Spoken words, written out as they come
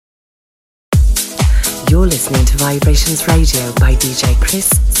You're listening to Vibrations Radio by DJ Chris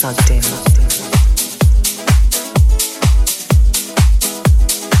Sugden.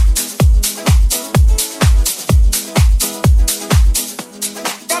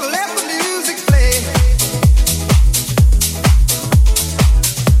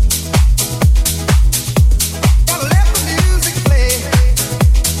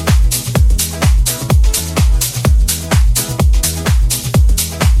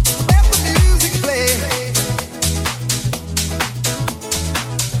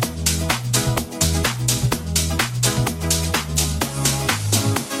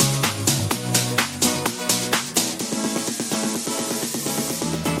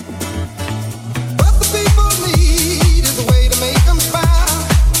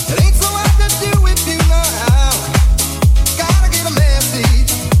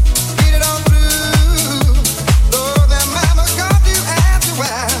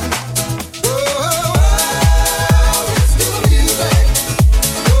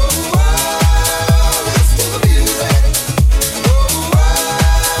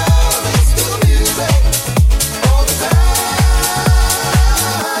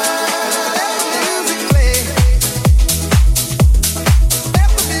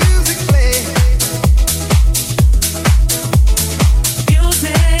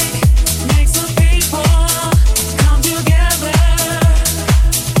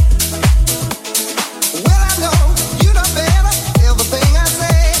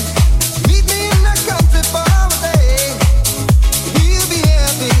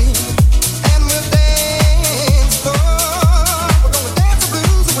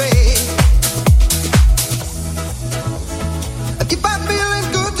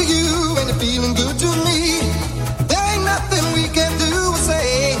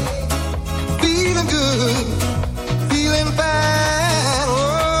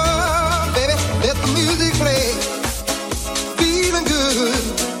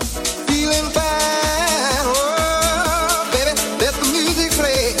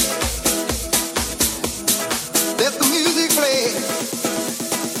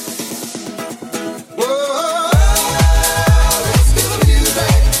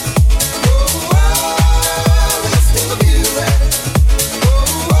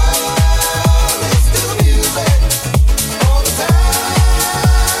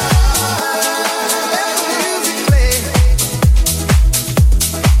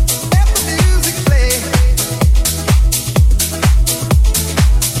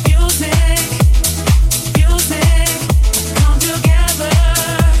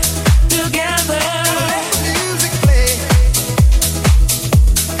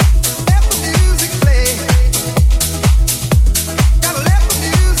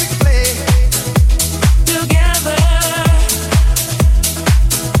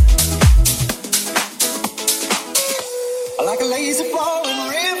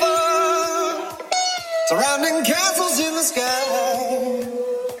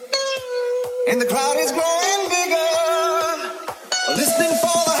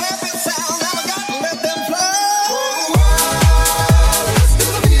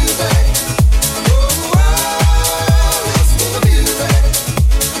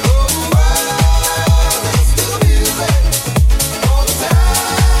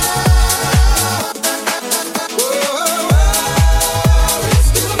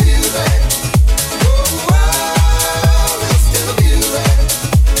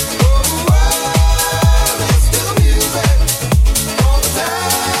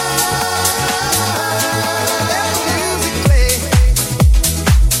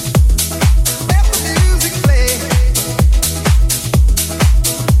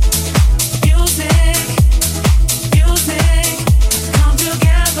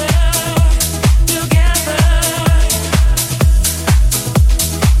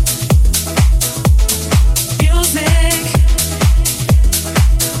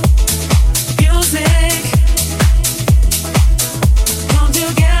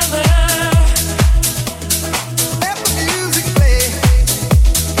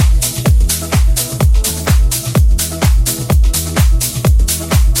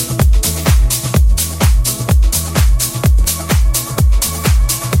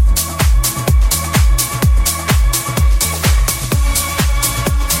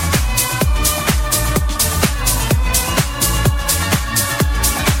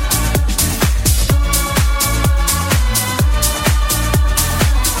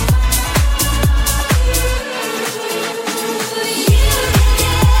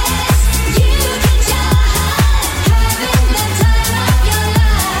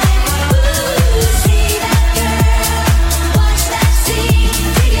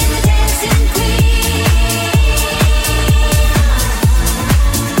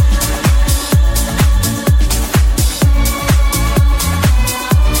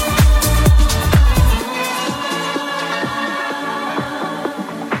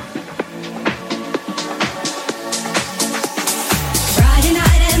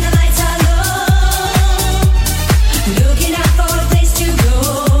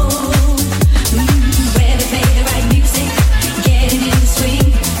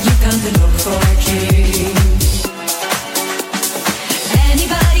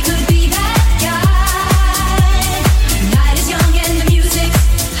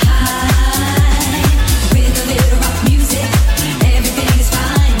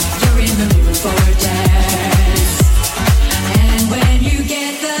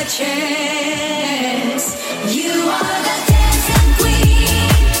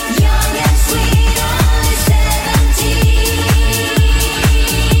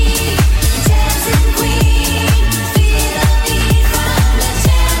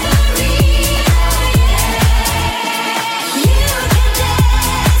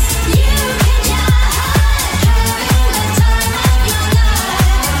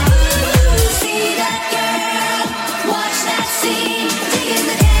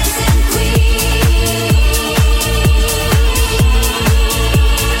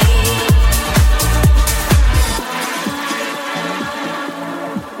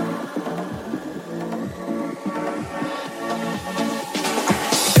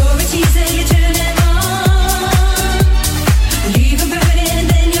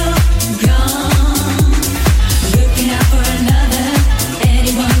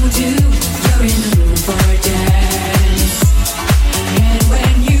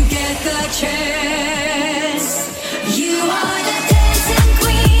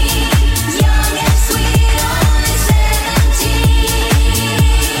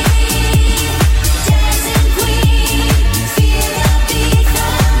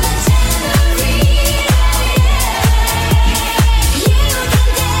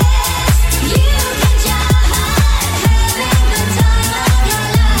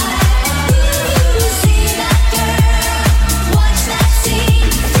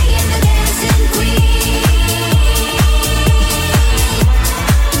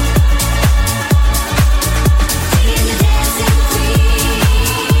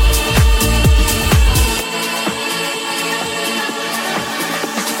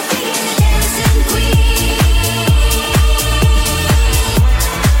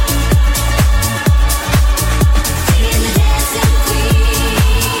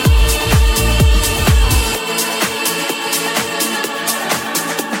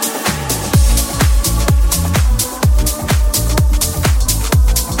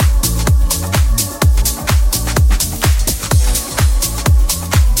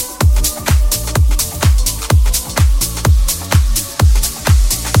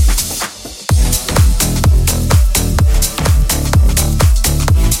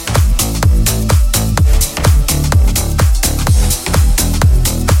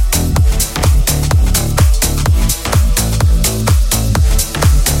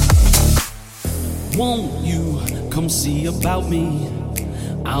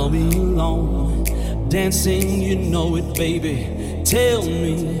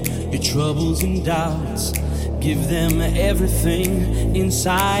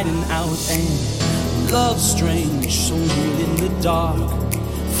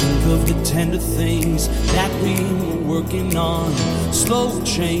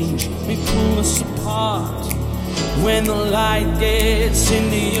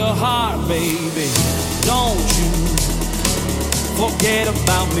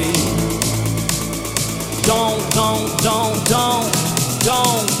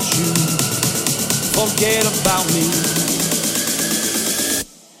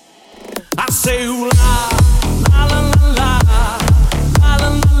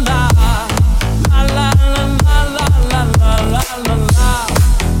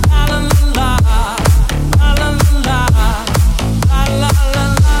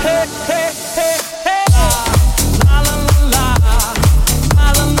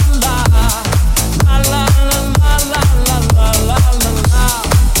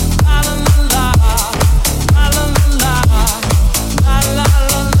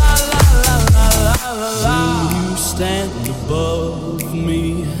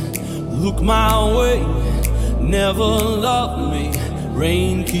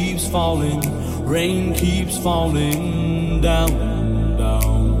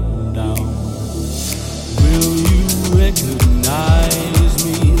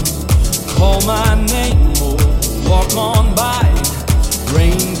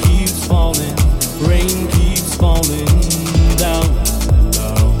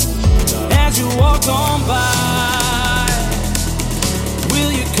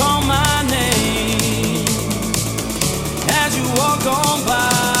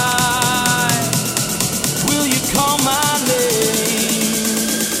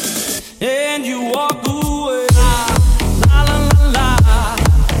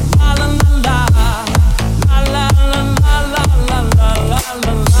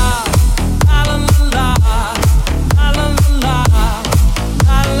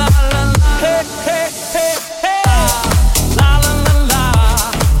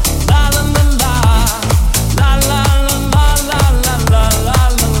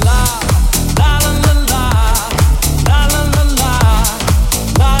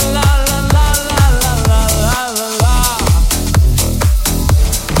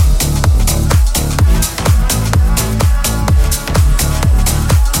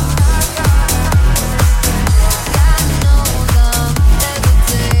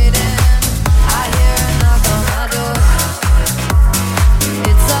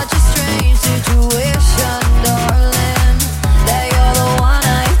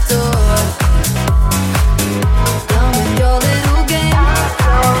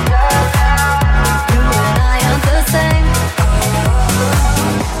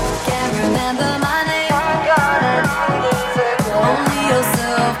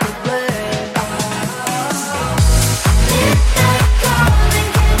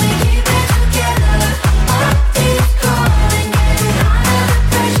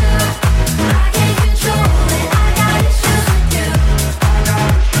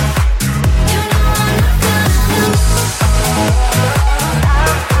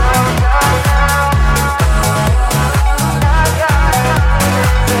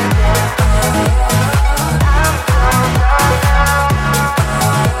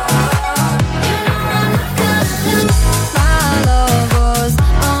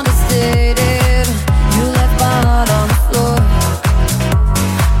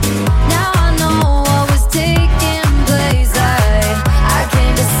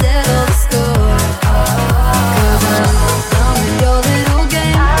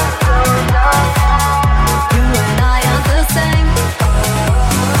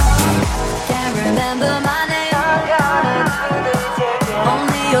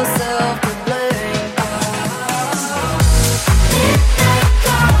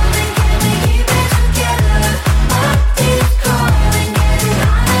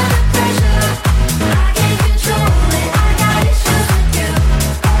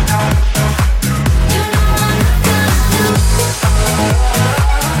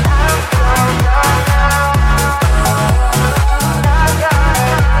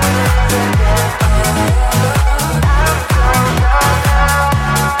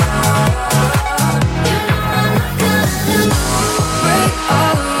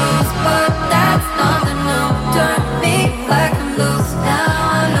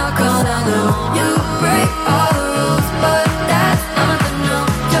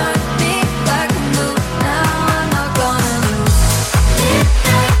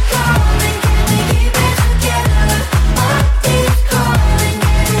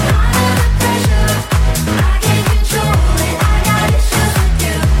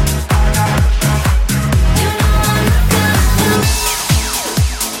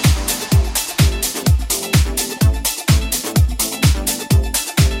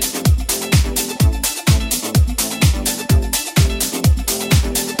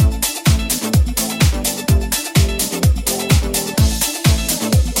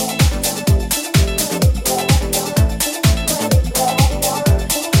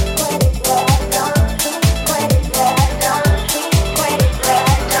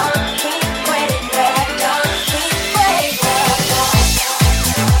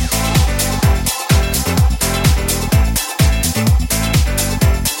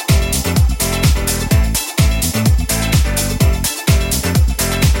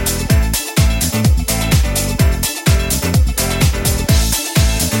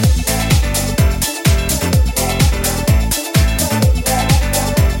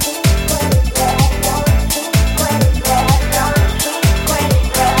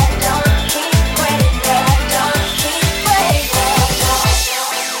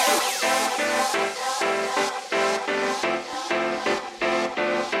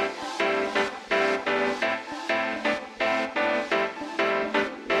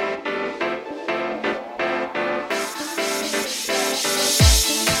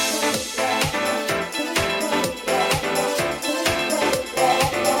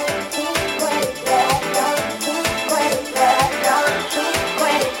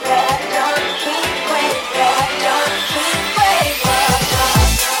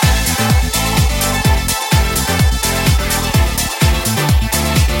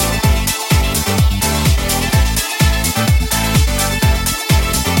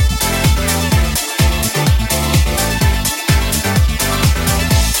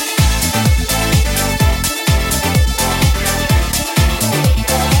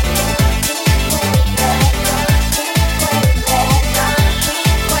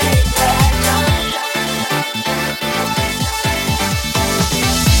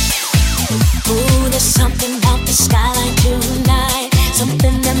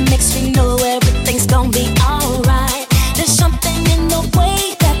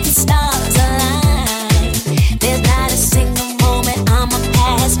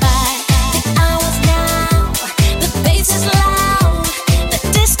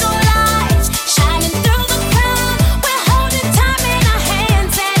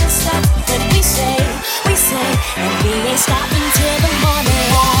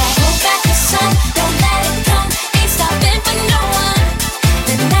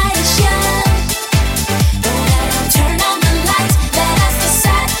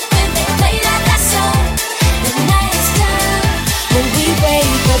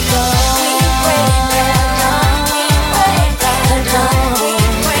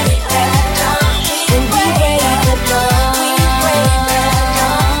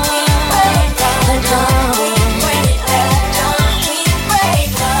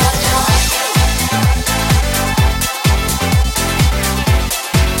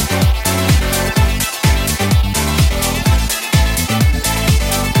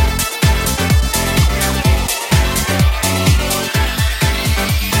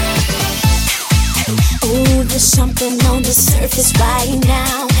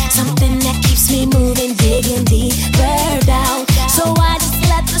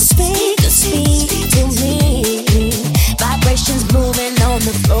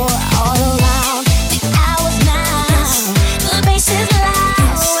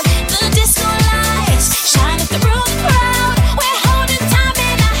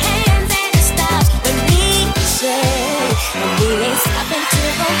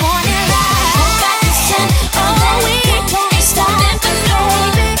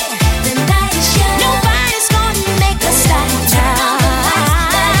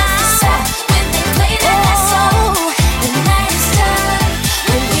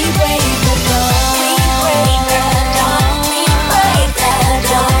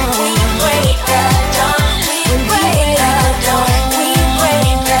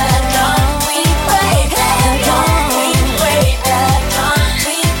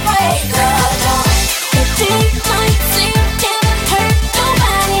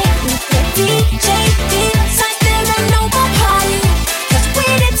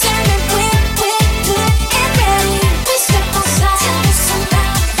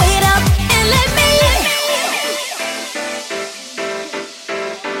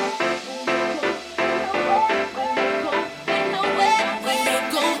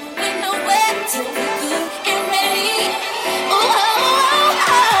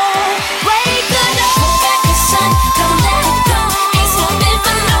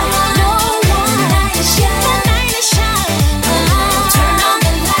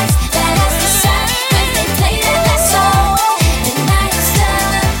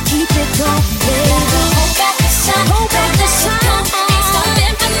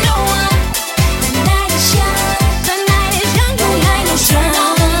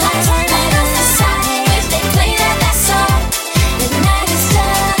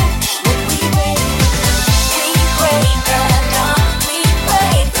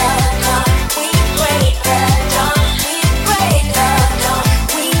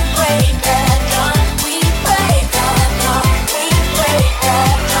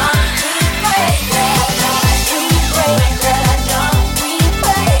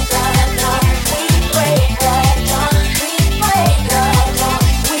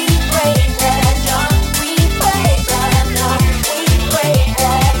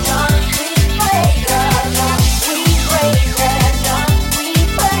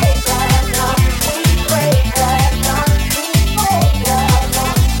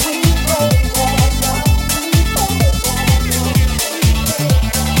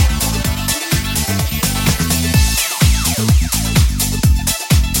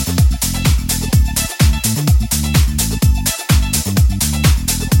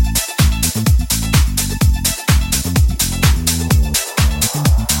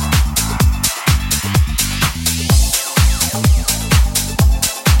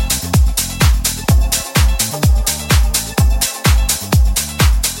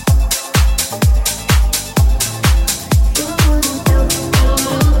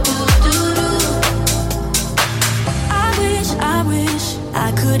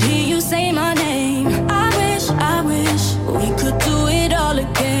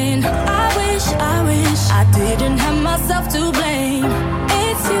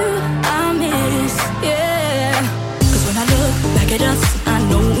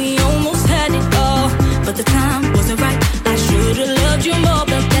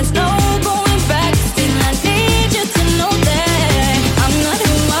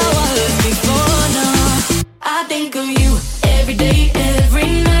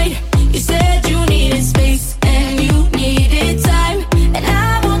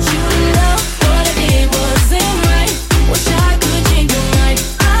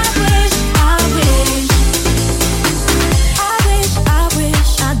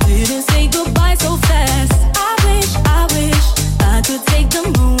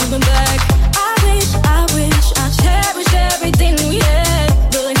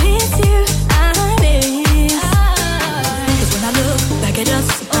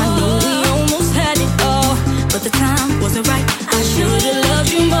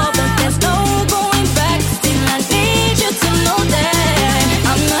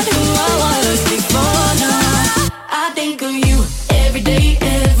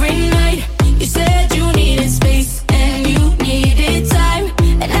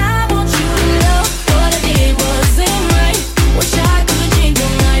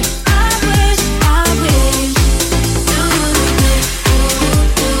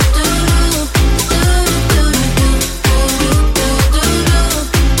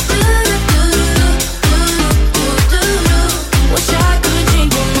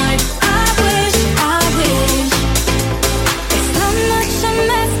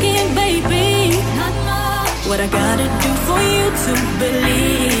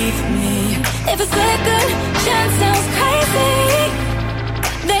 If a second chance sounds crazy,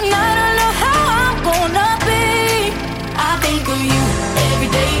 then I don't know how I'm gonna be. I think of you every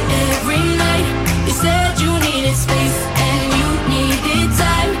day, every night. You said you needed space and you needed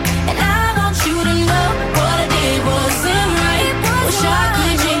time, and I want you to know what I did wasn't right. Wish I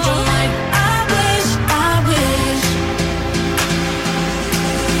could change your mind. I wish, I wish.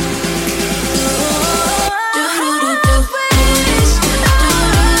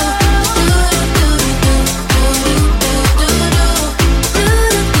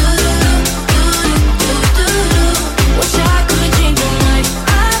 Wish I could change your mind.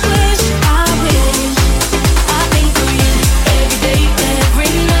 I wish, I wish. I think of you every day,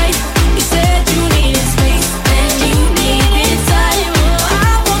 every night. You said you needed space and you needed time.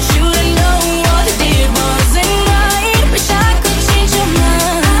 I want you to know what I did wasn't right. Wish I could change your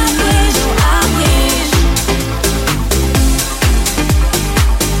mind. I wish, I wish.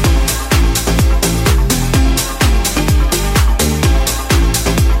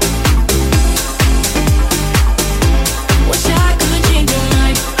 Wish I could change your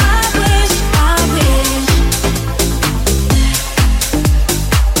mind. I wish, I wish.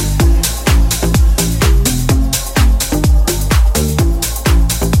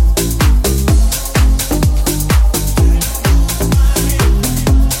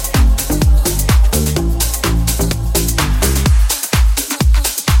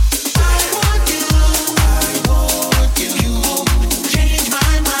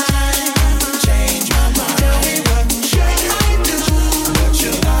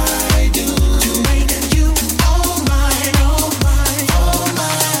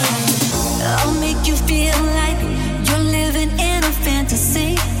 I'll make you feel like you're living in a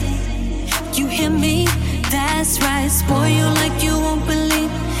fantasy. You hear me? That's right. Spoil you like you won't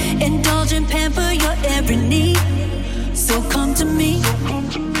believe. Indulge and pamper your every need. So come to me.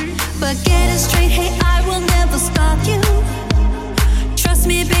 But get it straight, hey, I will never stop you. Trust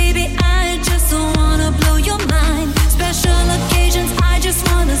me, baby, I just wanna blow your mind. Special occasions, I just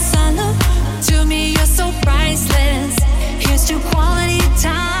wanna salute. To me, you're so priceless. Here's to quality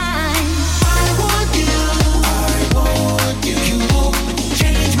time. I want you. You won't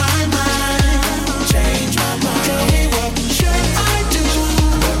change my mind. Change my mind. Tell me what should I do?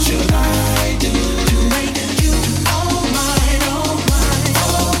 What should I do to make you all mine, all mine,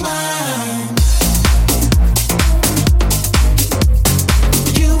 all mine?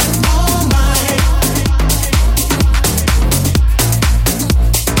 You all mine.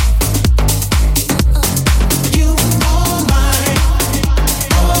 You all mine.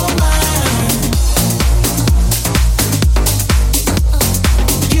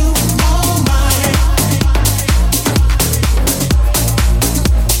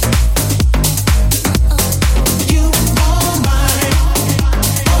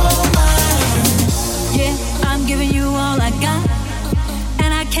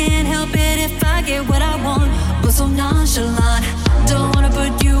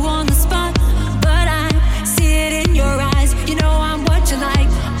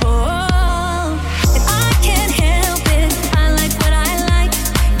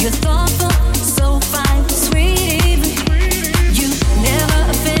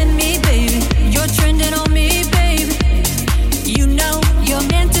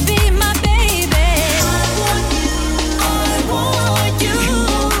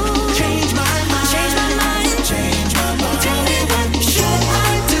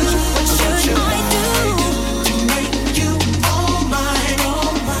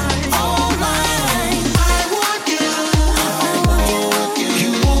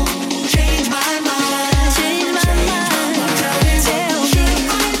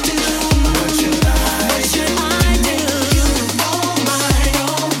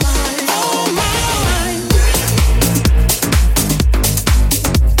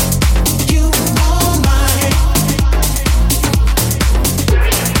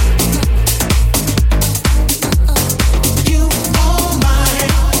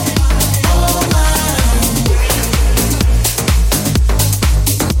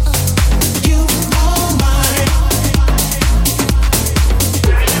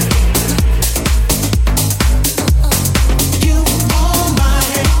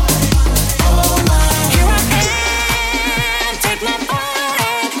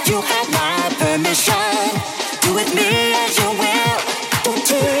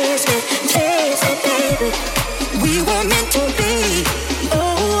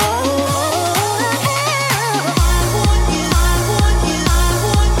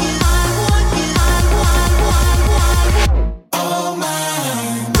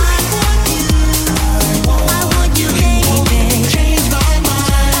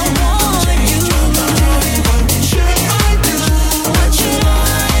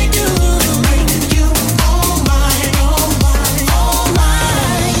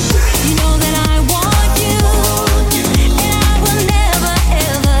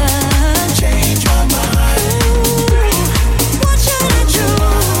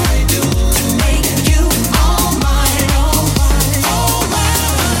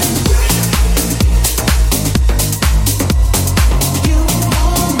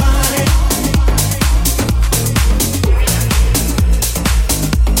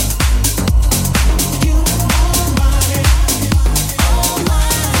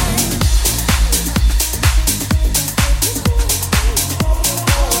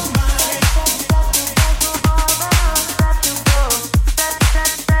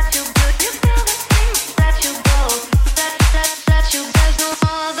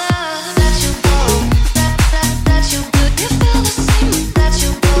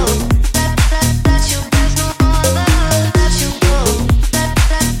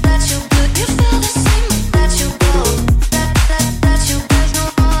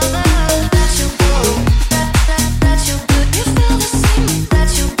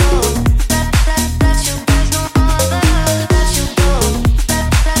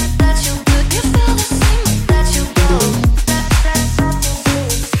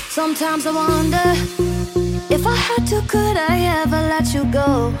 had to, could I ever let you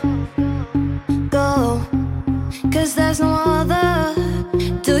go? Go, 'cause there's no other.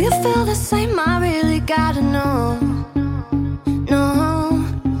 Do you feel the same? I really gotta know. No,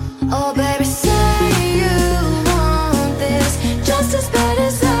 oh baby, say you want this just as bad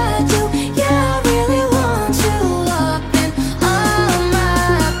as I do. Yeah, I really want you up in all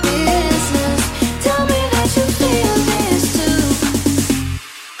my business. Tell me that you feel this too.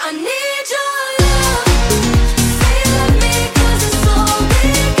 I need your love. Say you love me 'cause it's all we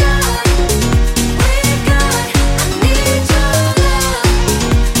got. We got. I need your love.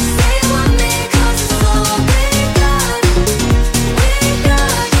 Say you want me 'cause it's all we got. We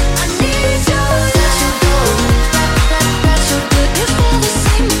got. I need your love. That you good. You feel the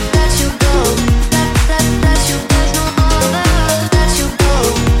same. That you go. That you there's no other. That you go.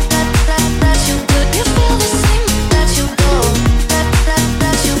 That you good. You feel the same. That you go.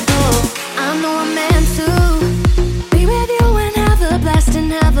 That you go. I know I'm meant to be with you and have a blast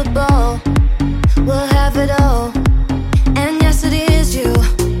and have a ball. We'll have it all. And yes, it is you.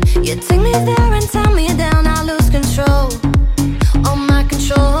 You take me there and tie me down. I lose control. All my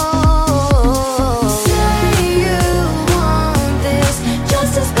control. Say you want this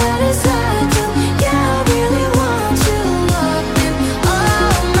just as bad as I do. Yeah, I really want you up in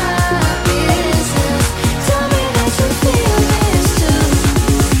all my business. Tell me that you feel this too.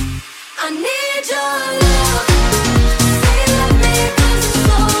 I need your love. Say you love me 'cause it's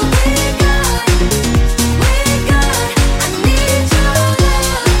all we got. We got. I need your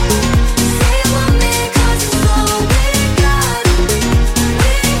love. Say you want me 'cause it's all we got.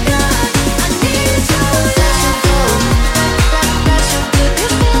 We got. I need your love. That you good. You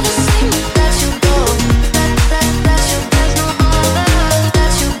feel the same. That you go. That you there's no other.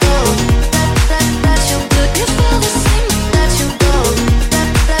 That you go. That you good. You feel the same. That you go.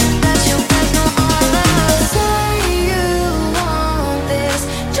 That you there's no other. Say you want this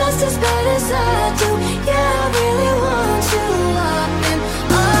just as bad as I do. Yeah, I really want you up in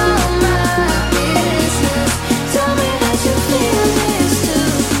all my business. Tell me that you feel this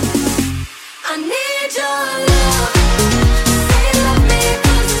too. I need your love. Say you love me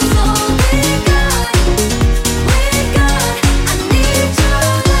 'cause it's all we got. We got. I need your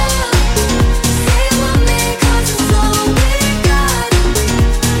love. Say you want me 'cause it's all we got.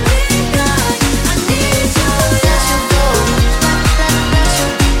 We got. I need your love.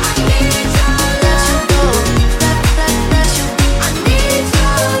 I need your love. I need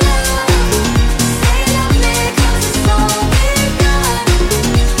your love. Say you love me 'cause it's all we got.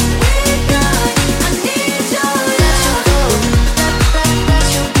 We got. I need your love. That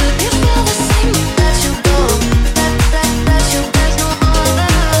you good. You feel the same. That you go. That you there's no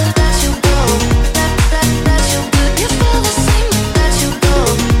other. That you go. That you good. You feel the same. That you go.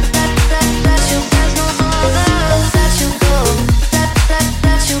 That you there's no other. That you go.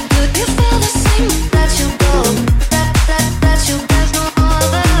 That you good. You feel the same. That you go. That you there's no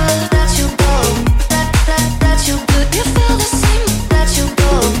other. That you go. That you good. You feel the same. That you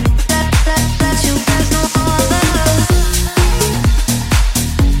go. That you there's no other.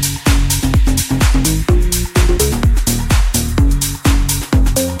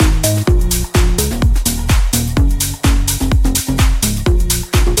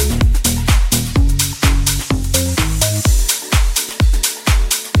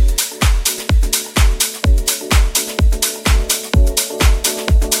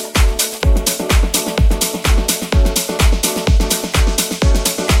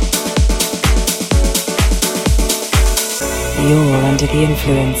 You're under the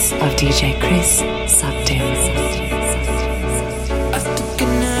influence of DJ Chris Subtin. I took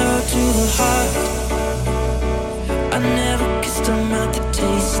an arrow to the heart. I never kissed a mouth that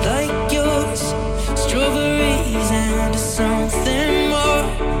tastes like yours. Strawberries and something more.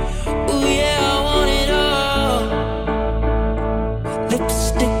 Oh yeah, I want it all.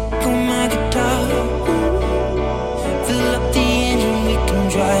 Lipstick on my guitar. Fill up the engine, we can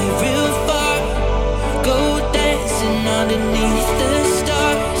drive real far. Go dancing underneath the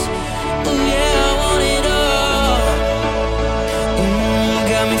stars. Oh yeah, I want it all. You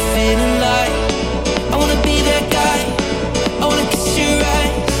got me feeling like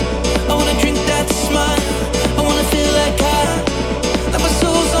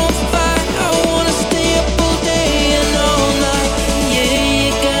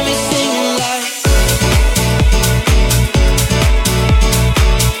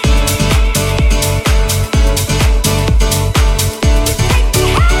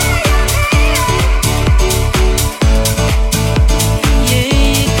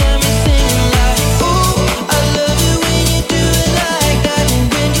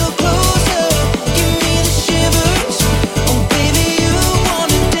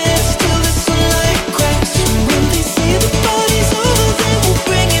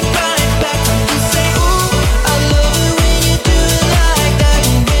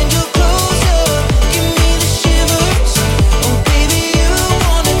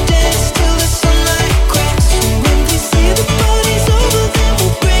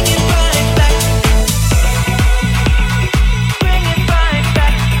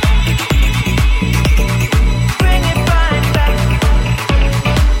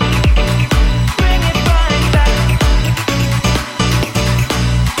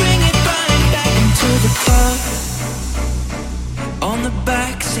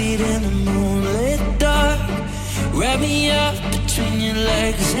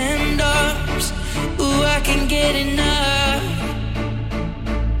legs and arms. Ooh, I can't get enough.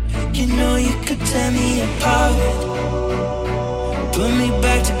 You know you could tear me apart, put me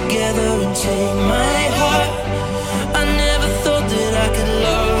back together and take my heart. I never thought that I could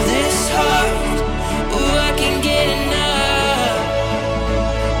love this hard. Ooh, I can't get enough.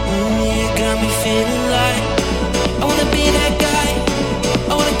 Ooh, you got me feeling like I wanna be that guy.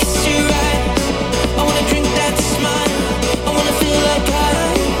 I wanna kiss your eyes. I wanna drink that smile. I wanna feel like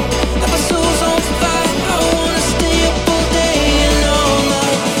my soul's on fire. I wanna stay up all day and all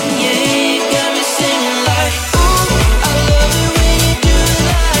night. Yeah, you got me singing like, ooh, I love it when you do it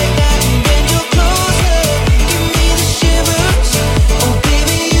like that. When you're closer, give me the shivers. Oh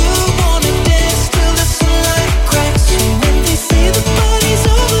baby, you wanna dance till the sunlight cracks. And when they say the party's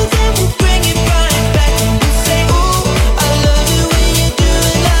over, then we'll bring it right back. And we'll say, ooh, I love it when you do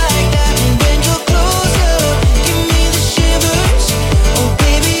it like that. And when you're closer, give me the shivers. Oh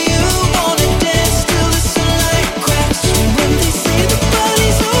baby, you wanna dance till the sunlight cracks. And when they say the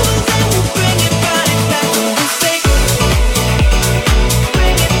party's over, then we'll bring it right back. And we'll say,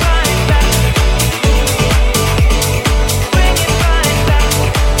 bring it right back. Bring it right back.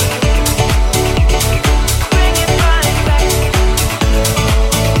 Bring it right back.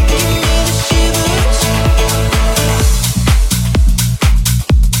 Give me the shivers.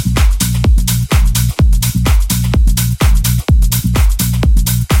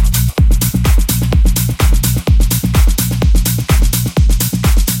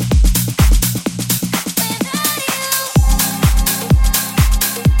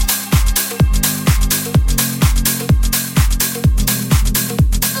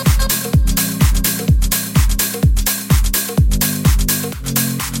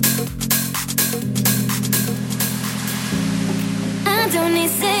 I don't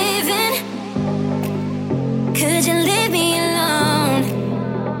need saving. Could you leave me alone?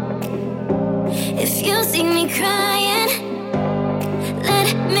 If you see me crying, let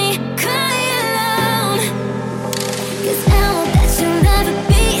me cry alone. 'Cause now that you'll never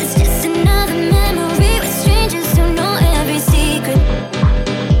be, it's just another memory with strangers who know every secret.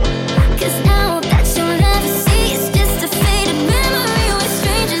 'Cause now that you'll never see, it's just a faded memory with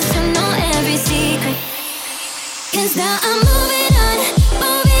strangers who know every secret. 'Cause now I'm moving on,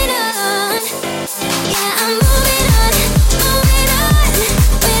 moving on. Yeah, I'm moving on, moving on.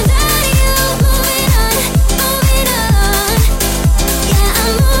 Without you, moving on, moving on. Yeah,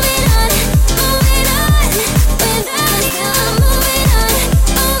 I'm moving on, moving on. Without you, I'm moving on,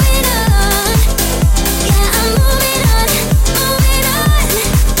 moving on. Yeah, I'm moving on, moving on.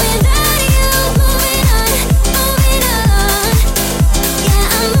 Without you, moving on, moving on. Yeah,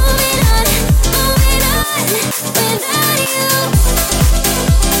 I'm moving on, moving on. Without you.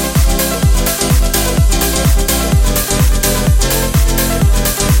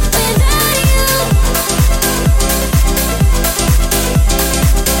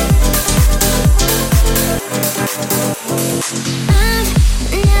 I've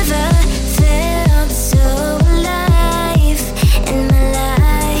never felt so alive in my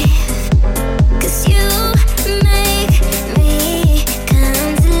life. 'Cause you make me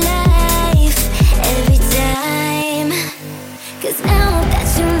come to life every time. 'Cause now that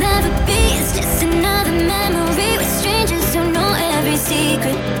you'll never be, it's just another memory with strangers who know every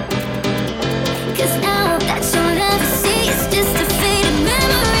secret. 'Cause now that you'll never see, it's just a faded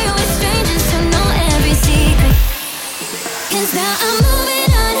memory with strangers who know every secret. 'Cause now I'm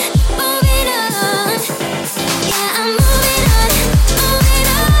moving on, moving on. Yeah, I'm moving on, moving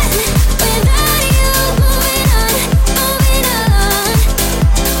on. Without you, moving on, moving on.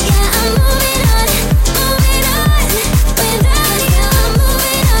 Yeah, I'm moving on, moving on. Without you, I'm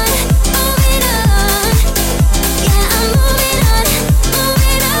moving on, moving on. Yeah, I'm moving on,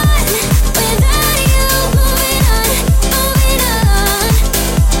 moving on. Without you, moving on, moving on.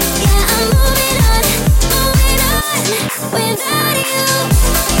 Yeah, I'm moving on, moving on. Without you.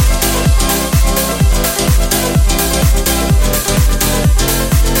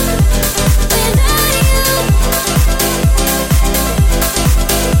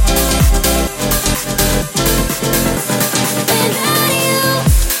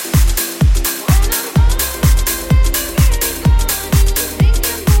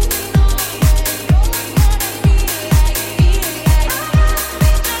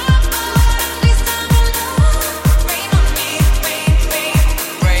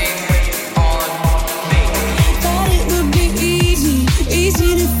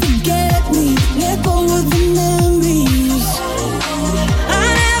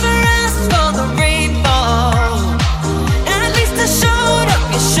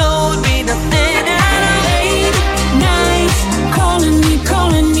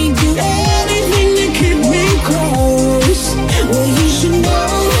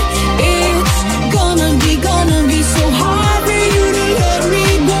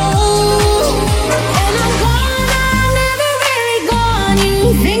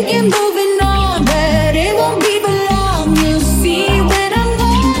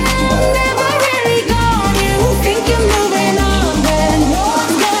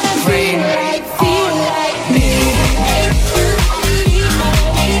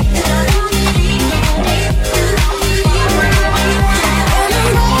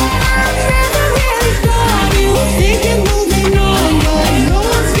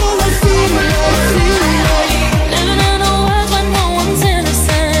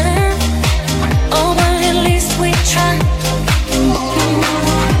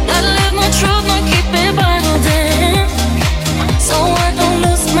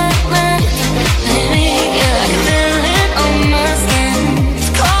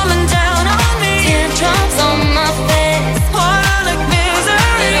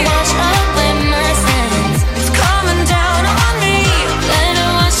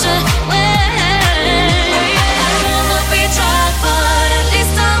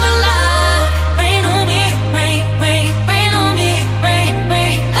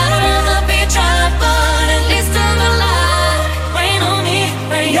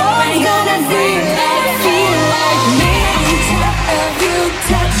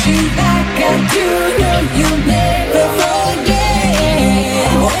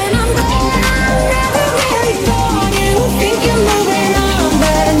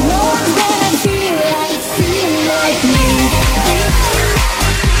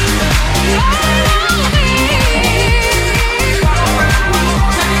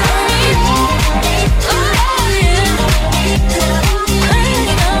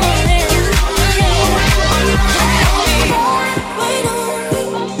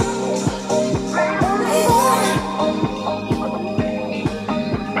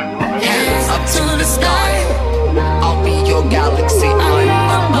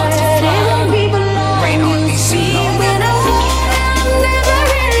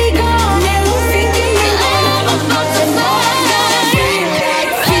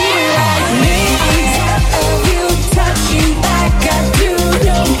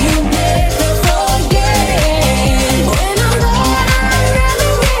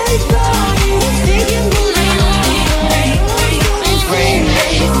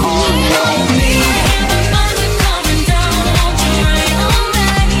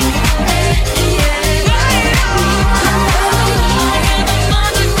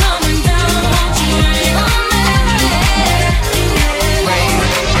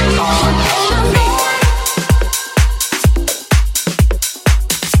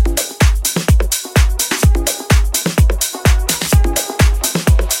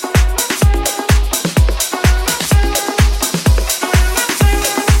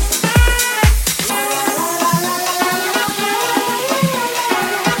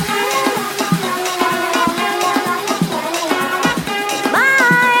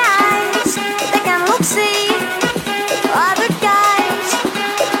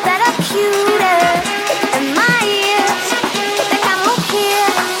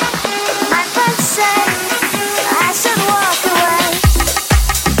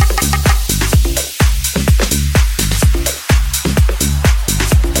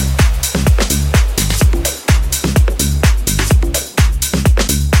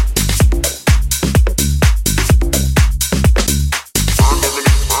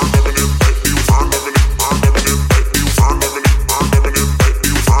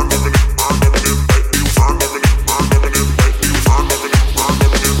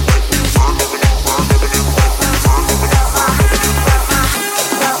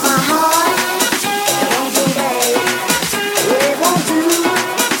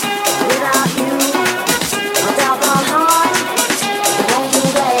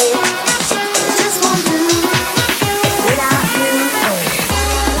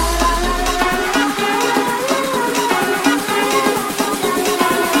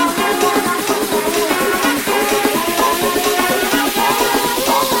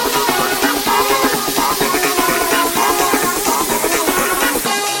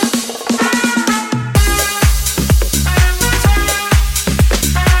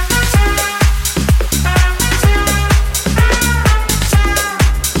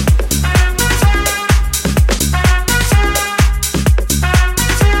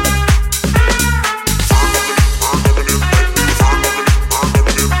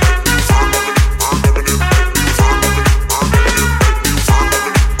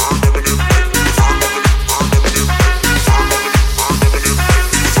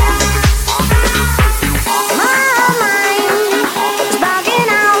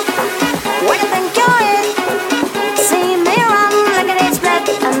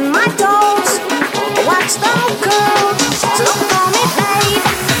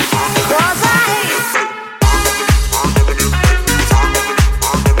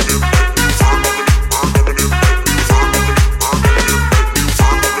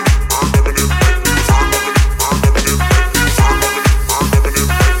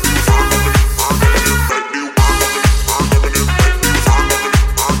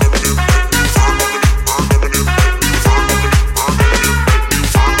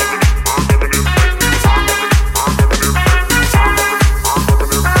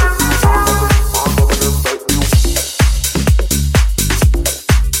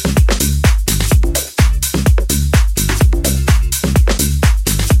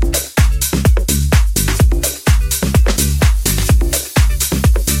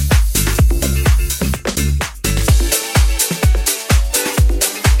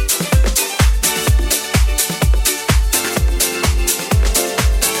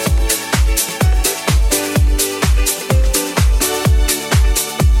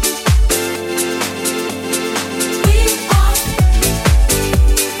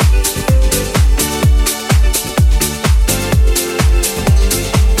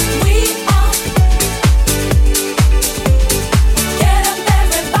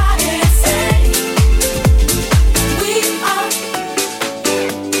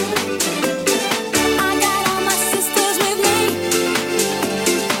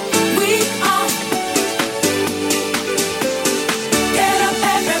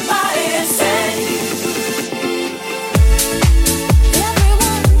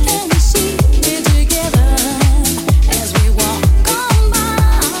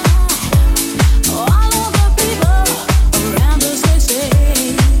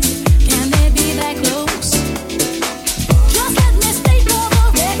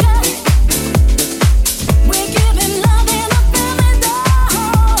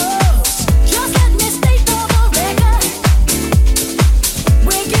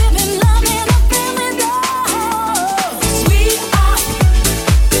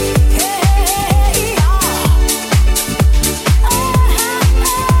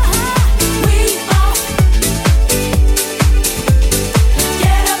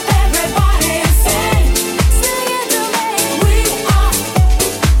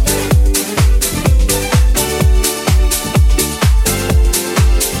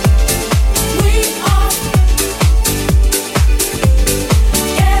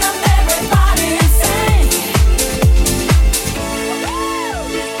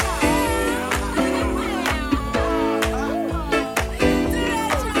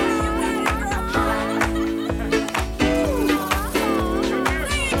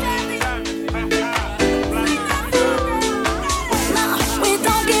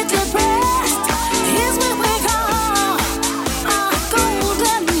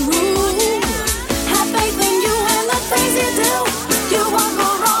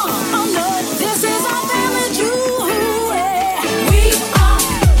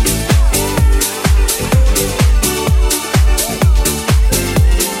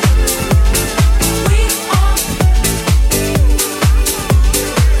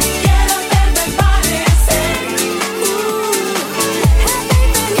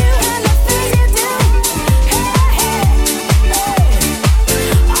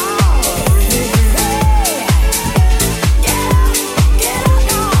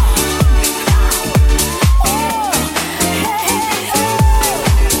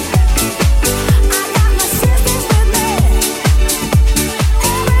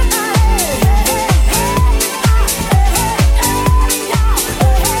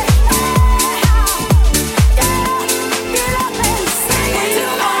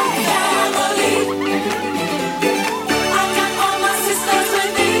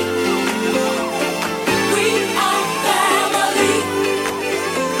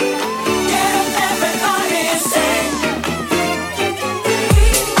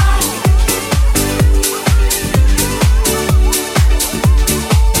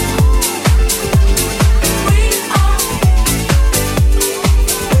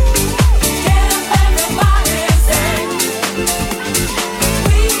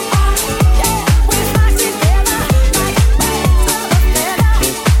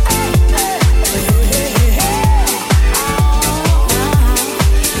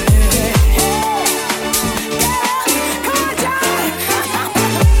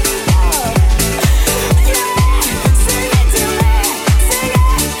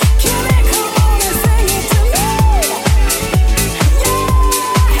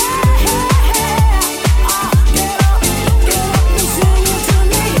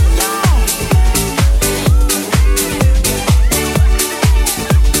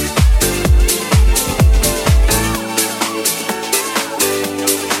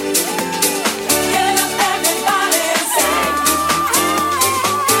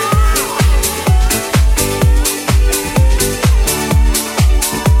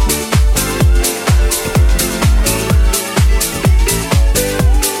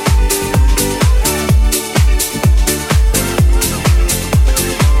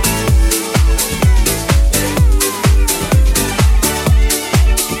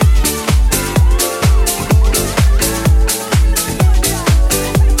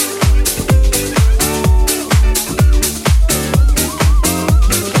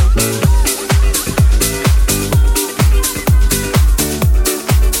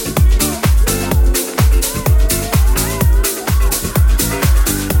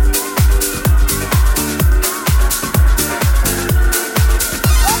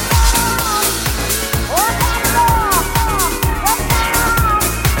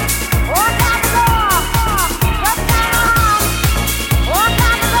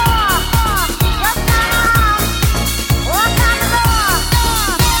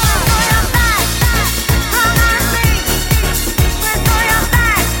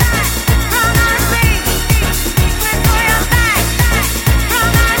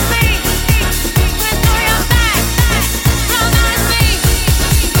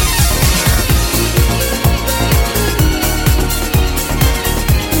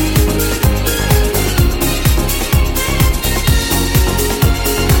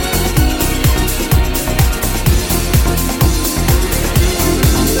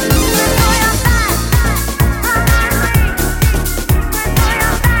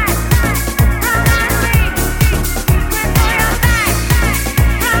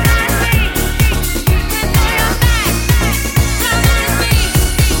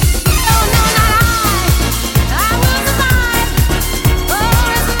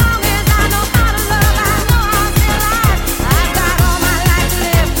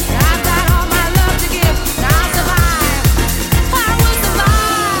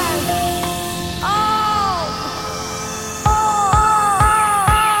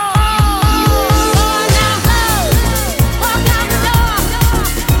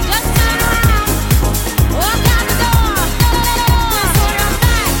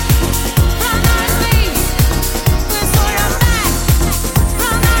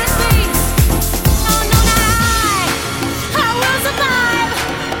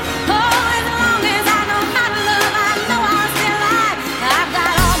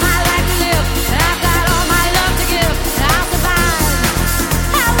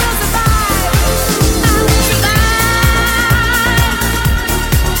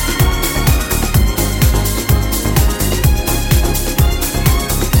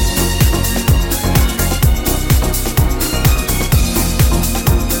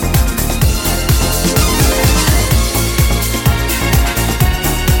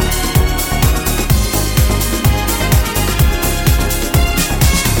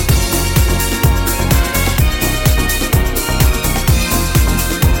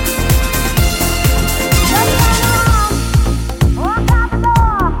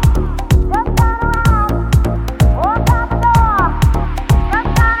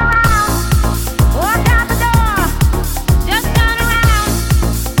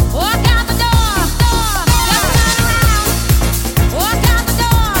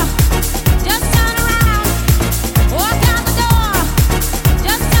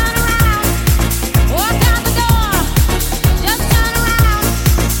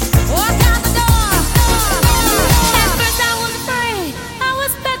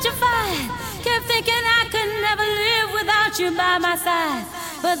 want you by my side.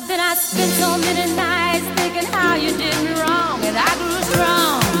 But then I spent so many nights thinking how you did me wrong. And I grew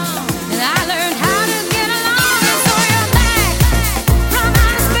strong, and I learned how to get along. And so you're back from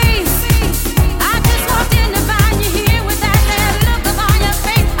outer space. I just walked in to find you here with that sad look upon your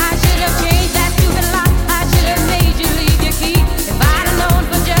face. I should have changed that stupid lock. I should have made you leave your key. If I'd have known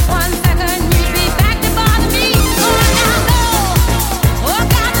for just 1 second you'd be back to bother me. Oh, now go,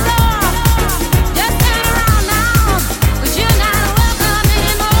 walk out the door. Just turn around now, 'cause you're not welcome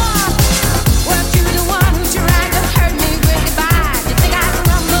anymore. Weren't you the one who tried to hurt me with goodbye? You think I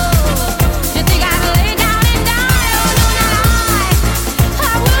crumble? You think I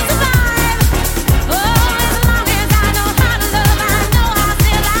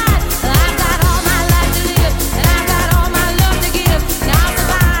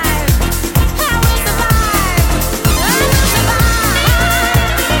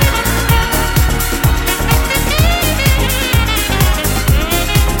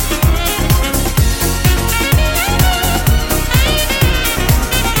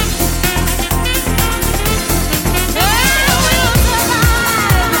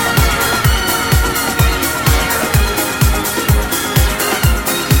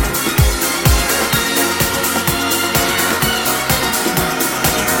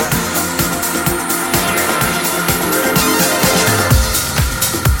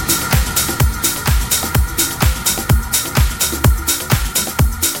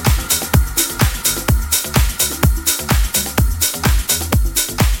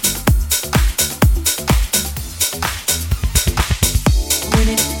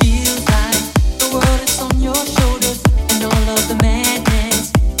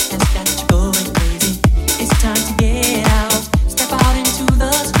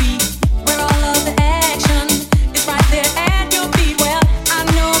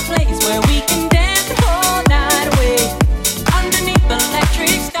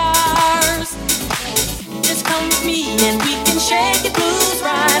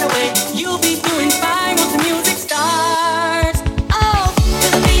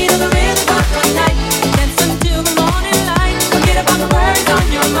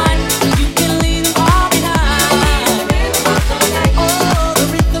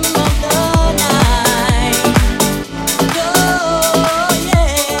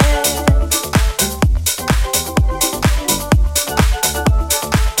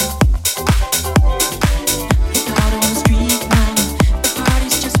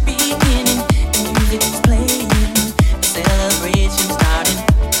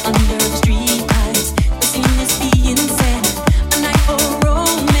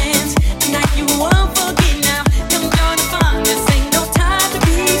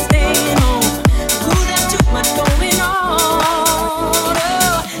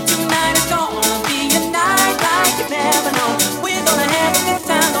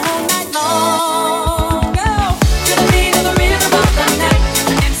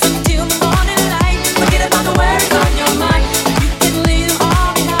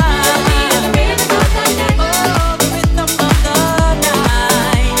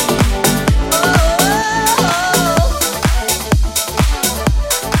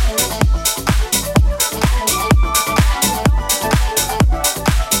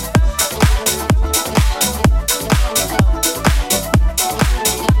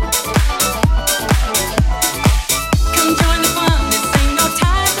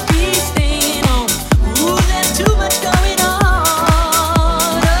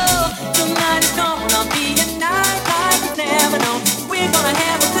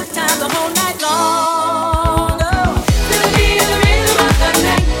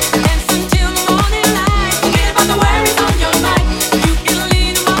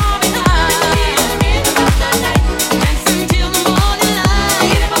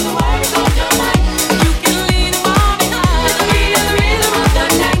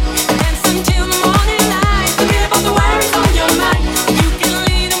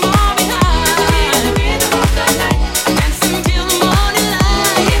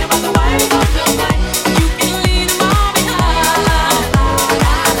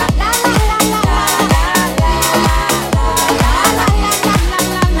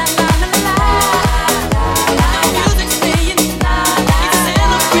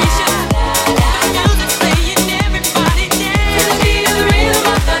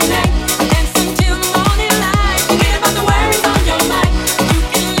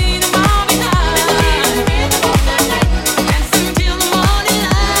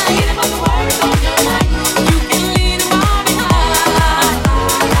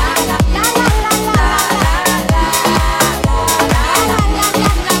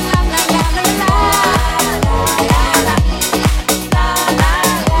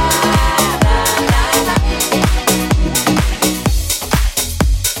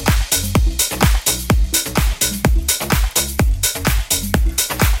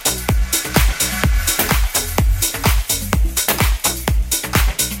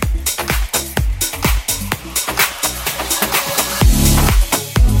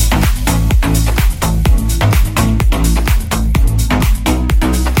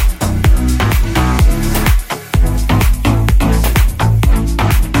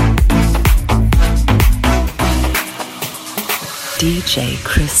DJ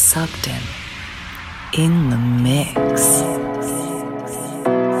Chris Sugden in the mix.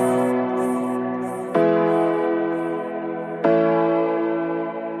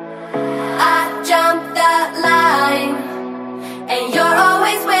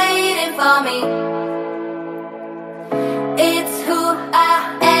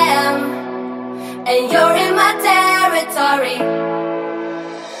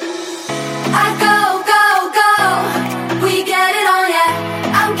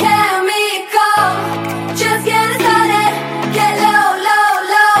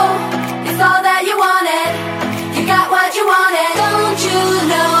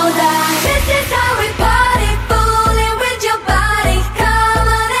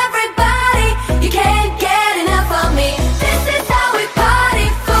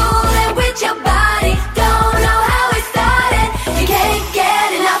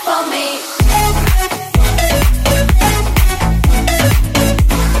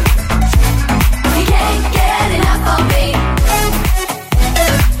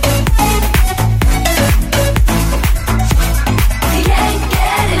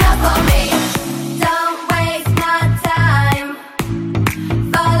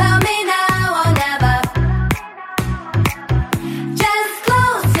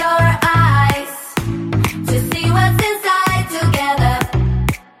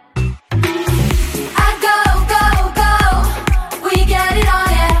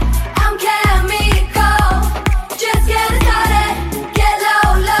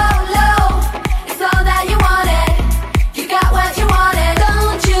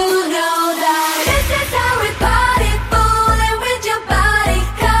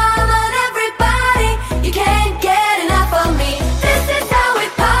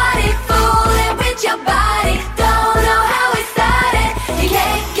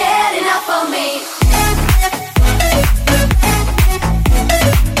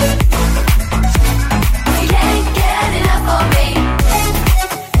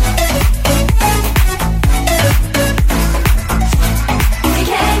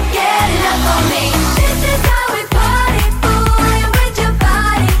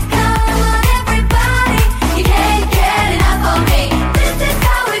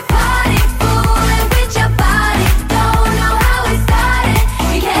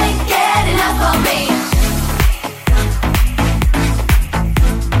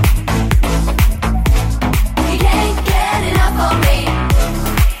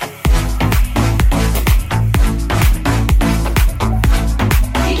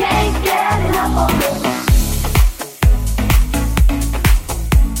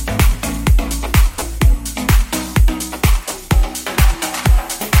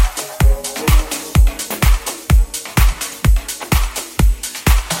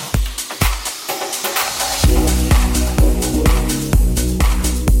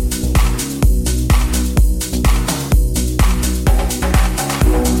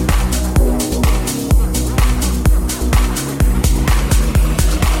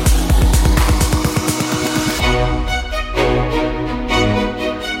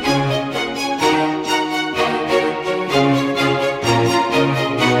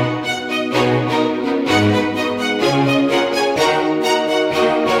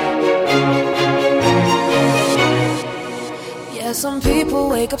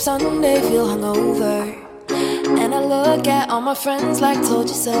 Wake up Sunday, feel hungover, and I look at all my friends like told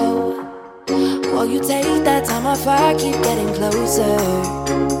you so. While you take that time off, I keep getting closer.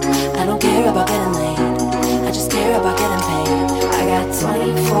 I don't care about getting laid, I just care about getting paid. I got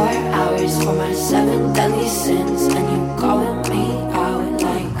 24 hours for my 7 deadly sins, and you calling me out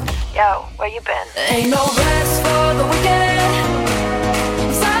like, yo, where you been? Ain't no rest for the weekend.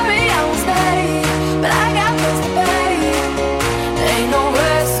 I'm sorry I won't stay, but I got bills to pay. Ain't no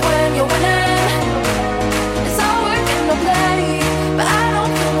rest when you're winning. It's all work and no play, but I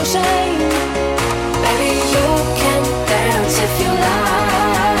don't feel no shame. Baby, you can dance if you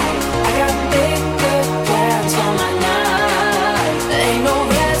like. I got bigger plans for my night. Ain't no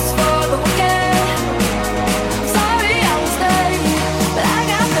rest for the weekend. I'm sorry I won't stay, but I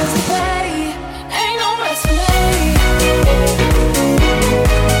got bills to pay. Ain't no rest for me.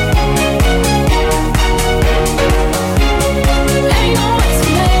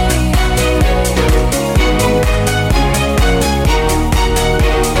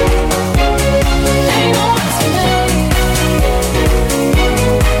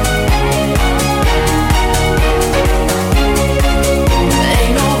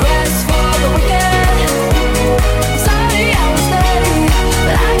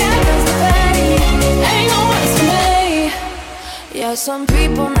 Some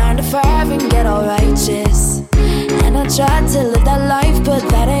people 9 to 5 and get all righteous, And I tried to live that life, but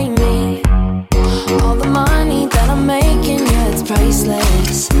that ain't me. All the money that I'm making, yeah, it's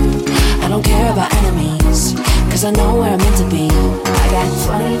priceless. I don't care about enemies, cause I know where I'm meant to be. I got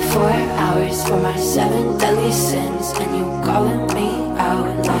 24 hours for my 7 deadly sins, and you calling me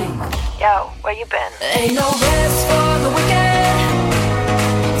out like, yo, where you been? Ain't no rest for the wicked.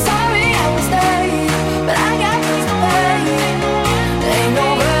 Sorry I was late, but I got bills to pay. Ain't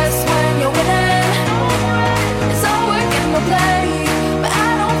no rest when you're winning. It's all work and no play, but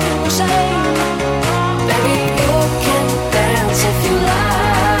I don't feel no shame. Baby, you can dance if you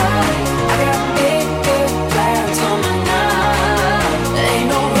like. I got bigger plans for my night. Ain't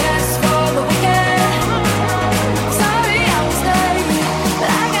no rest for the wicked. Sorry I was late, but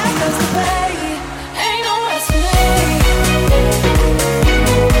I got bills to pay. Ain't no rest for me.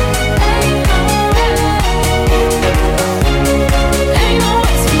 Ain't no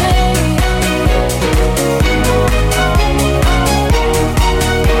rest for me.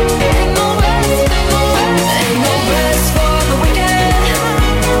 Ain't no rest, ain't no rest for the wicked.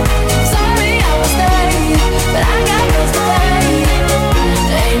 Sorry I was late, but I got bills to pay.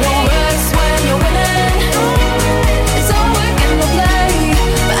 Ain't no rest when you're winning. It's all work and no play,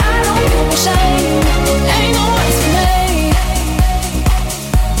 but I don't feel no shame. Ain't no rest for me.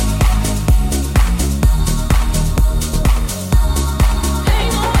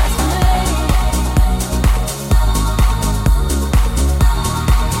 Ain't no rest for me.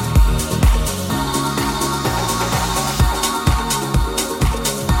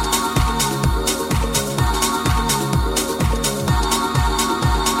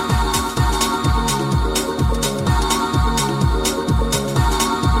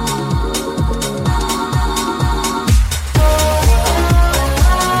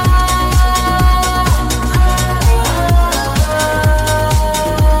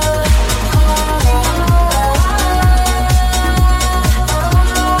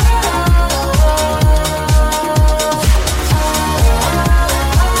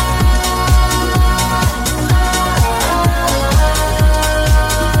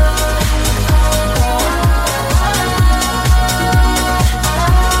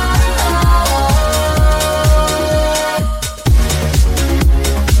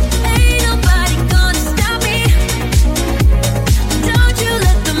 Ain't nobody gonna stop me. Don't you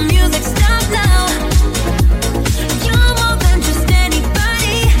let the music stop now. You're more than just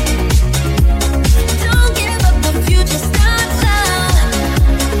anybody. Don't give up, the future starts now.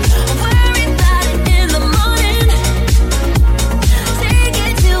 Worry about it in the morning. Take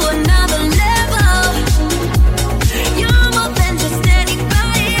it to another level. You're more than just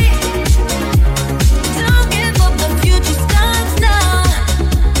anybody. Don't give up, the future starts now.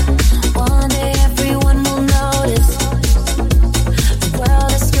 One day everyone will notice. The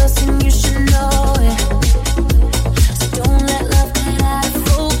world is yours and you should know it. So don't let love get out of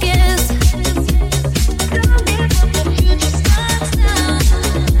focus. Don't give up, the future starts now.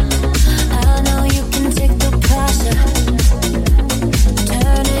 I know you can take the pressure,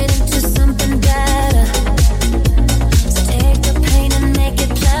 turn it into something better. So take the pain and make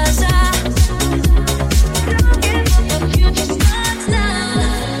it pleasure. Don't give up, the future starts now.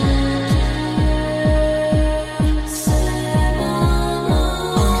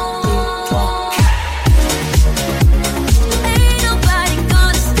 Ain't nobody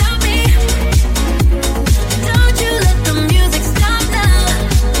gonna stop me. Don't you let the music stop now.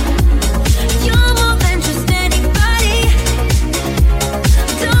 You're more than just anybody.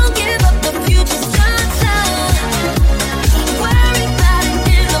 Don't give up, the future starts now. Worry about it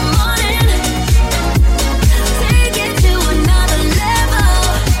in the morning. Take it to another level.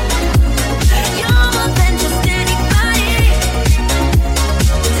 You're more than just anybody.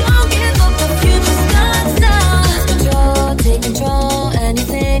 Don't give up, the future starts now. Control, take control,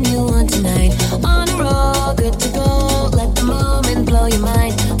 anything you want tonight. On a roll, good to go. Let the moment blow your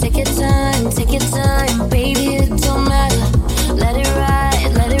mind. Take your time, baby, it don't matter. Let it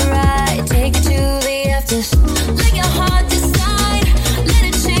ride, take it to the afters. Let your heart decide, let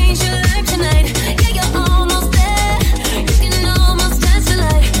it change your life tonight. Yeah, you're almost there, you can almost touch the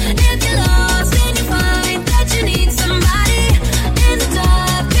light. If you're lost and you find that you need somebody in the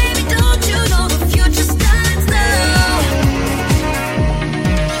dark, baby, don't you know the future starts now.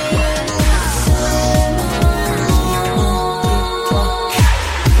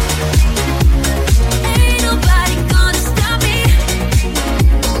 Ain't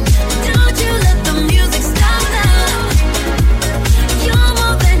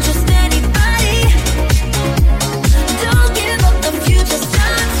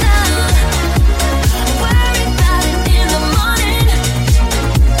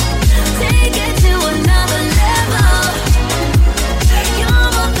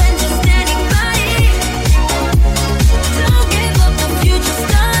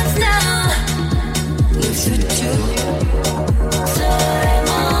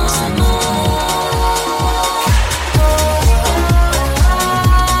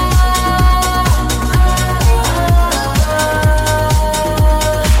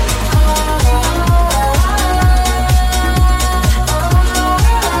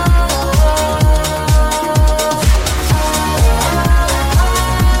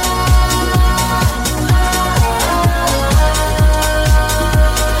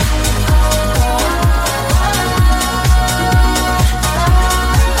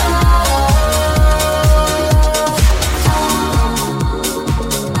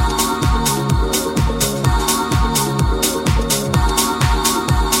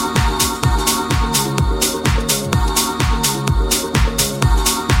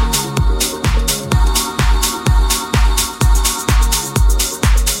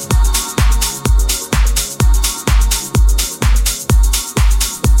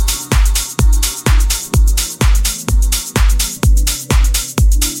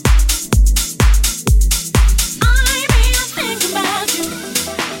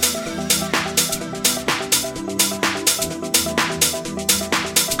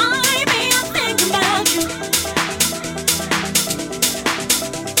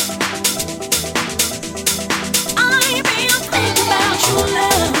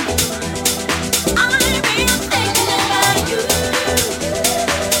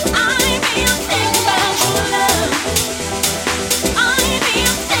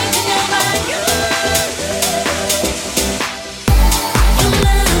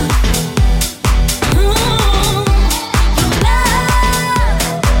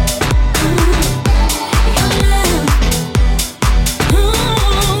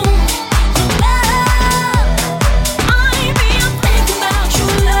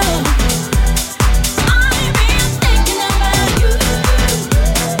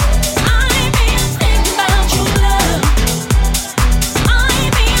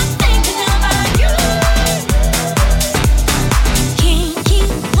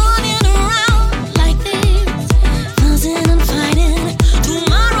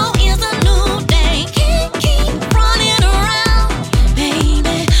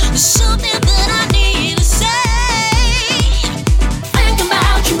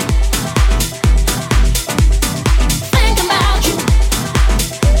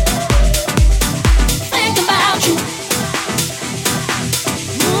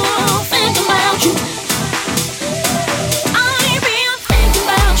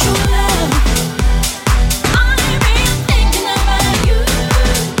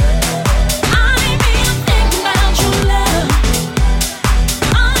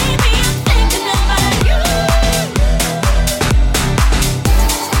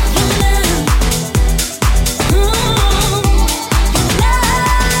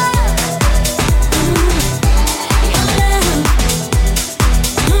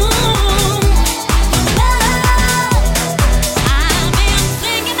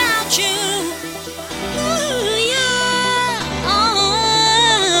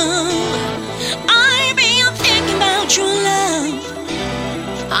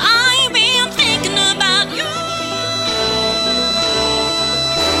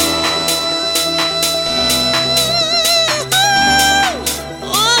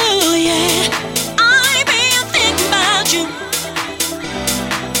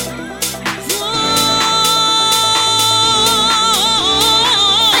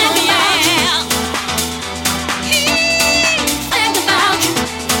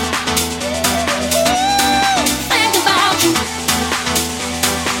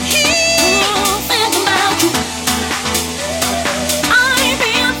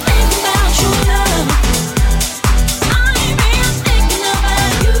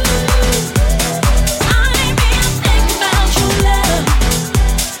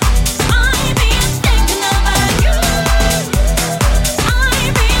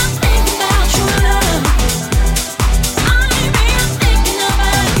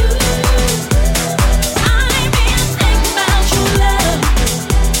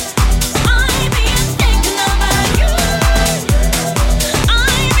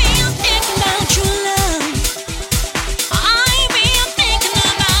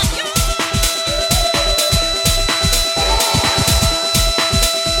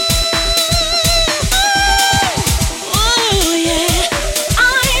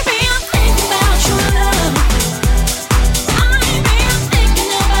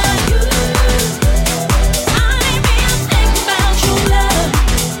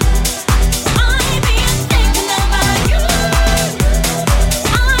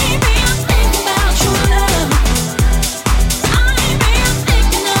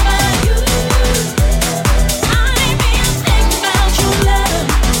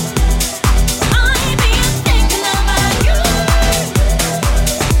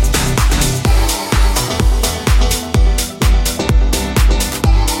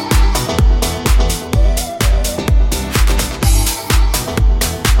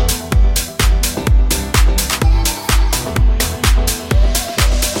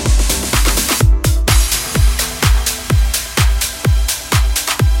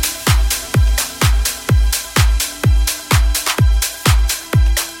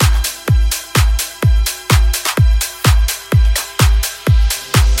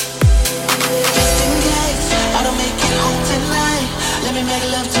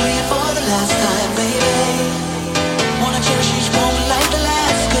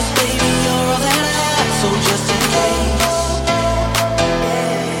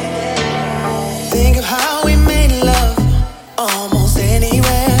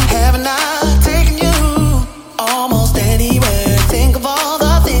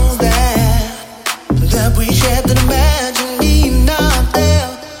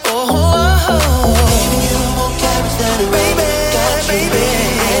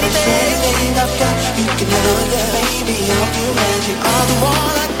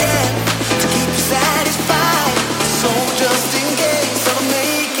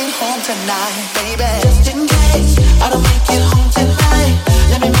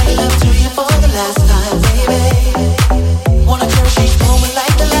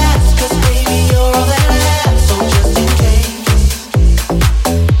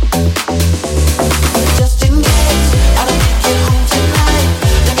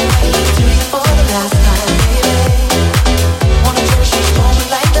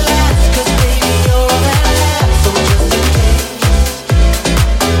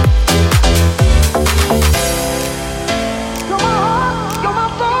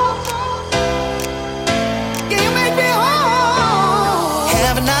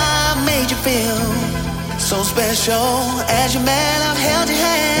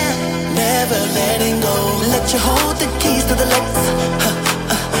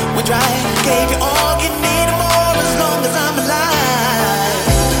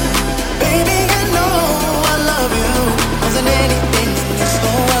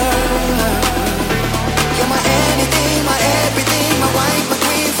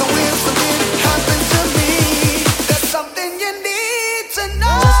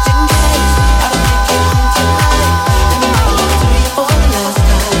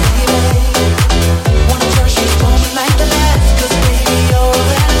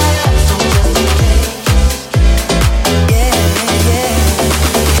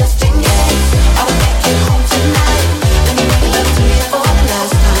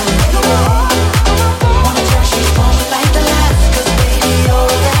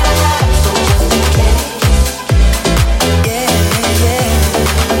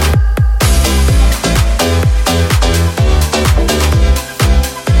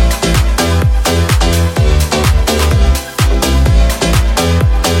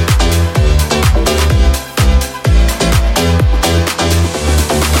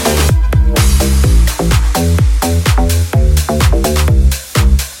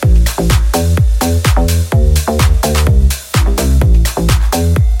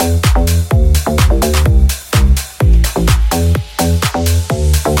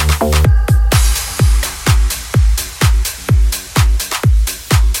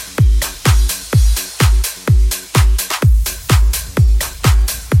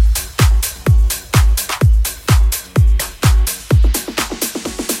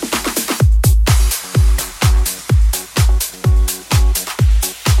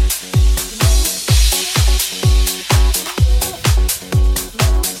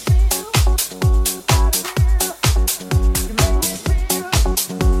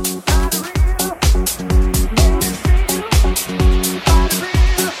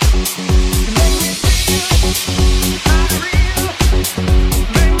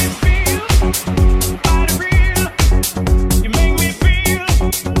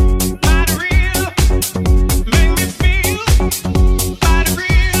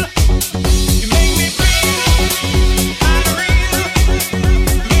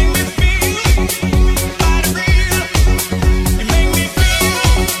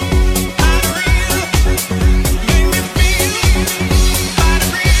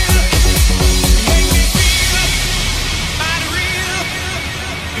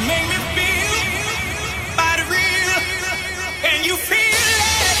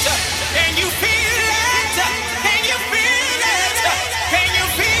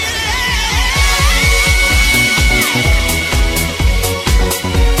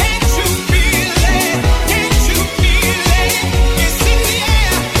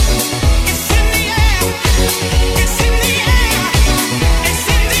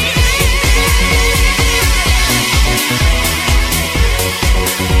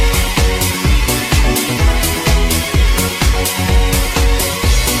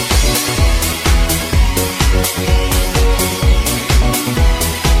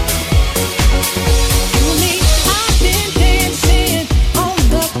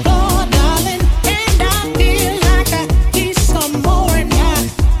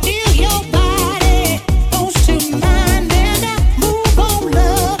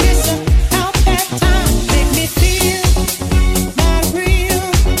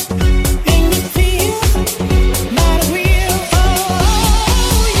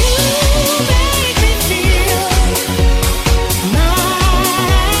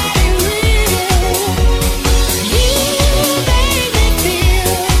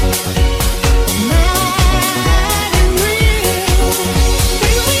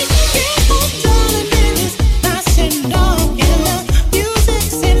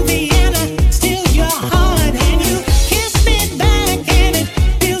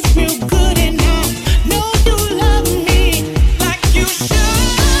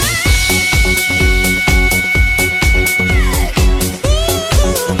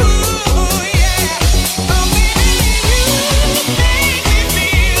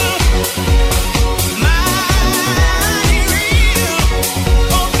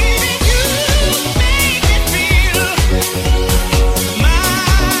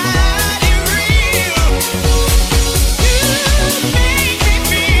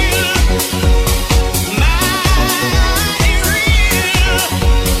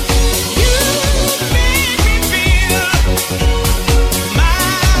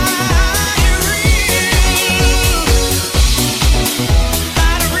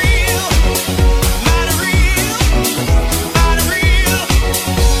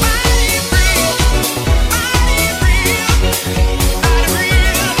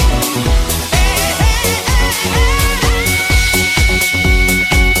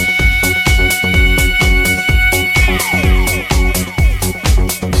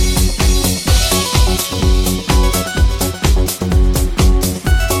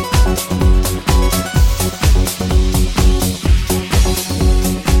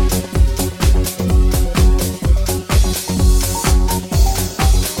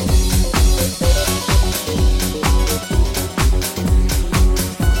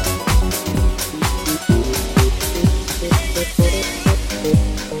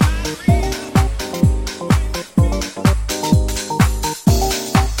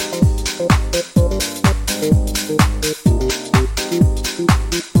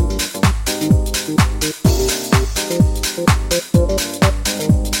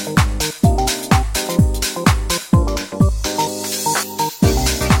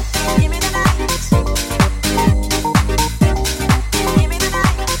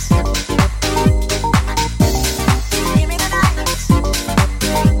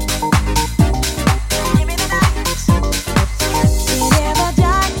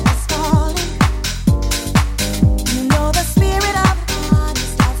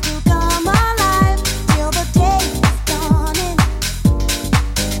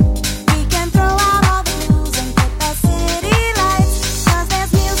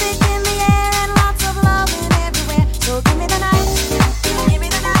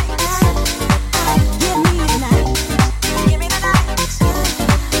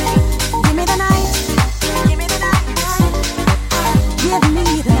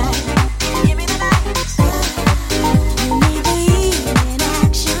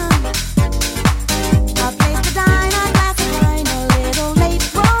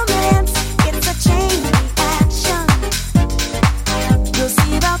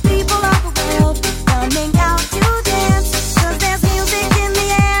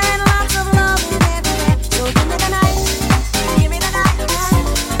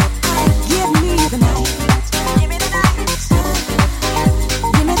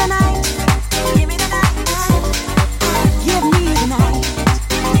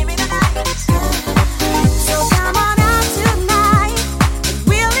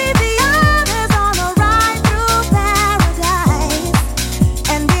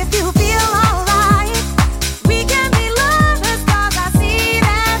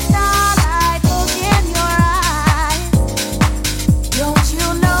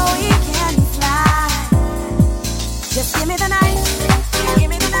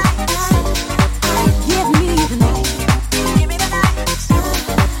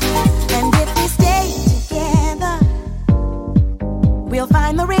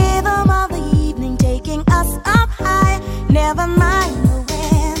rhythm of the evening taking us up high. Never mind the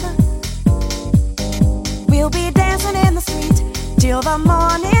weather. We'll be dancing in the street till the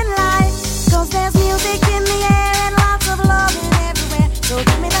morning light. 'Cause there's music in the air and lots of loving everywhere. So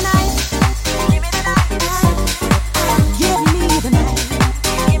give me the night. Give me the night. Give me the night.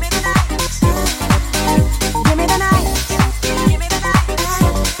 Give me the night. Give me the night. Give me the night. Give me the night.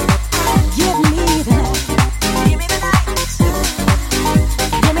 Give me the night. Give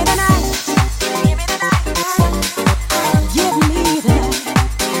me the night. Give me the night. Give me the night.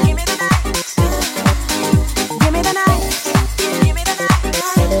 Give me the night. Give me the night. Give me the night.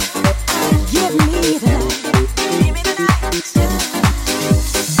 Give me the night. Give me the night.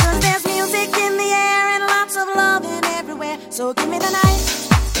 'Cause there's music in the air and lots of loving everywhere. So give me the night.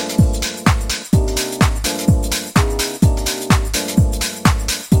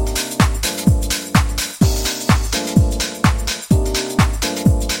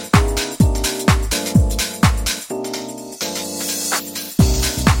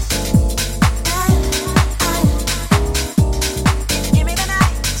 Give me the night.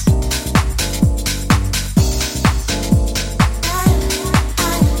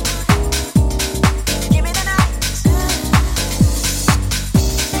 Give me the night.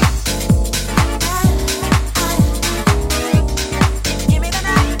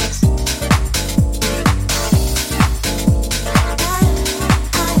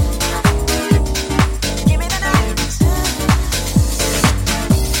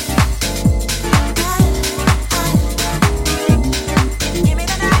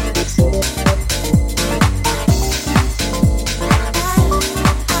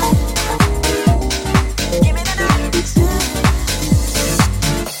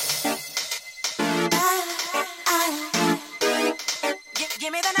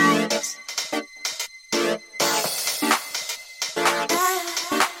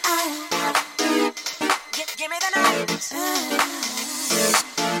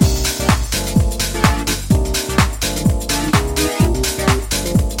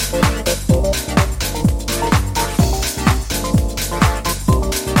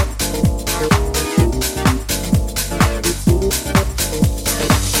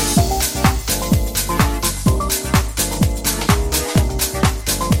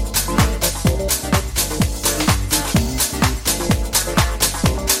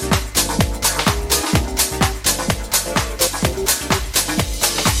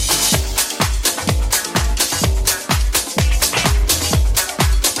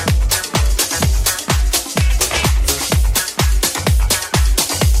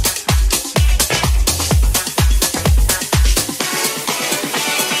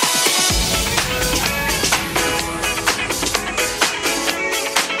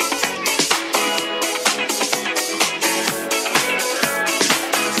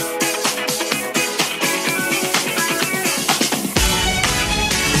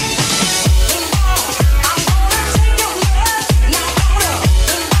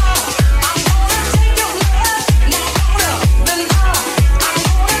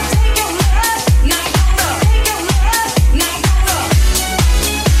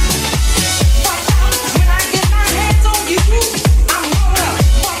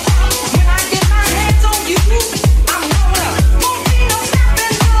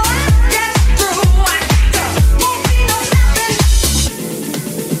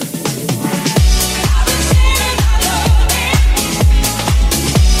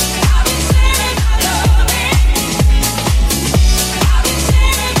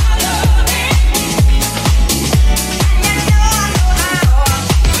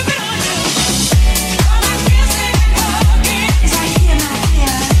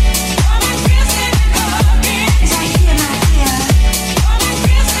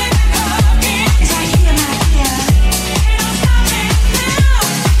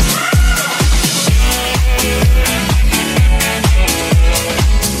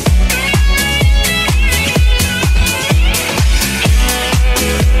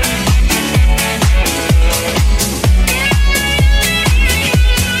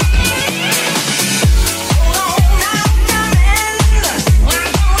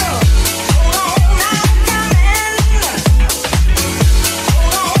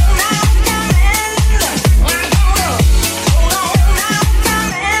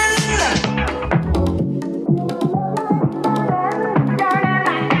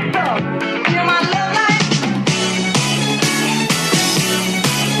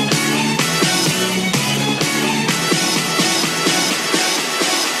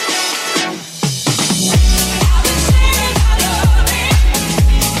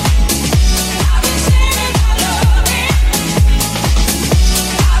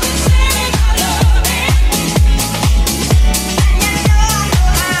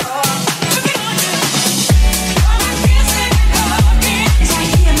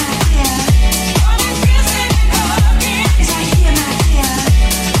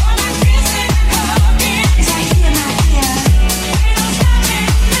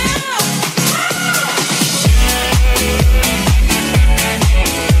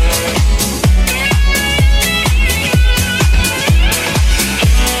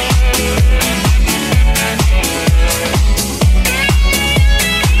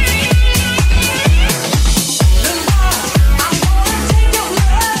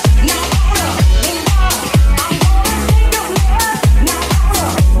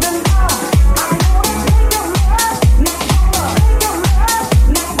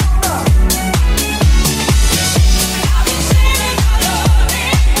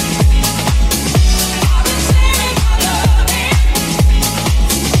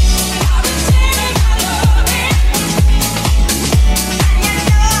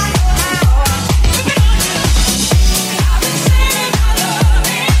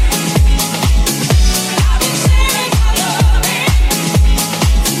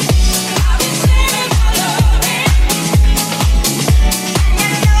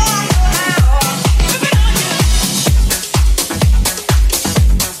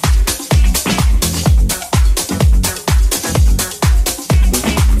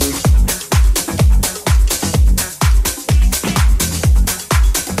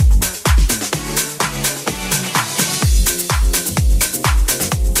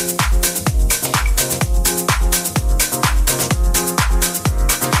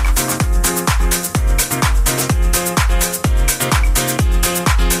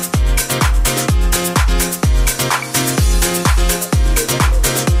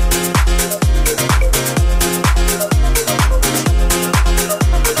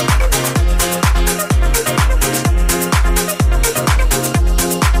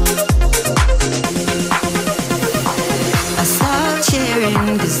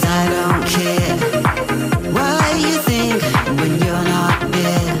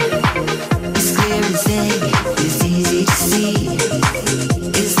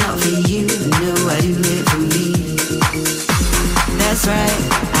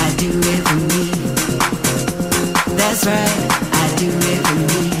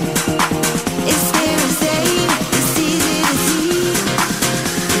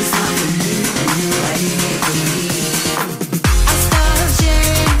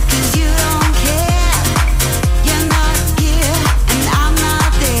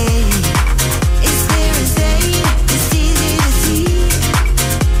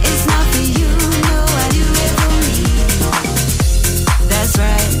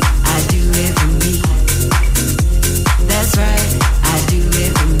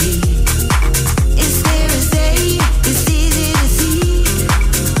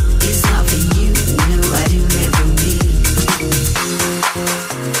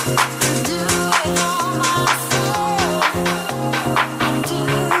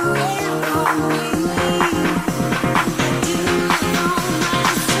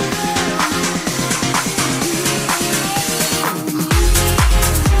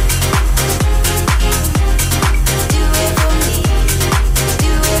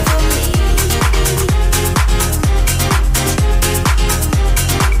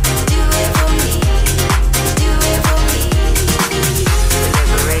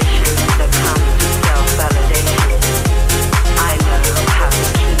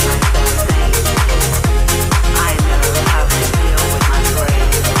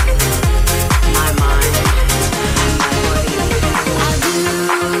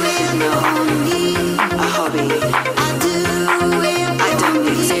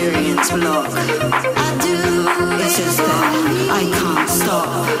 block. It's just that I can't stop.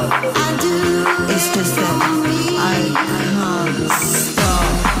 It's just that I can't stop.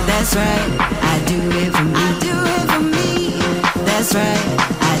 That's right, I do it for me. That's right,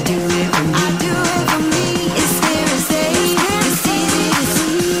 I do it for me. It's clear as day, it's easy to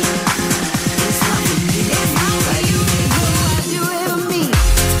see. It's not for me, it's not for you. I do it for me.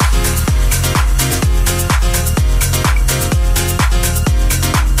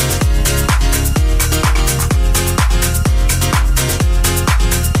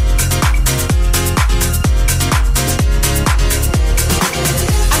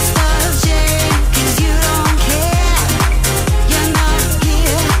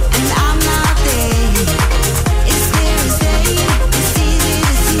 I'm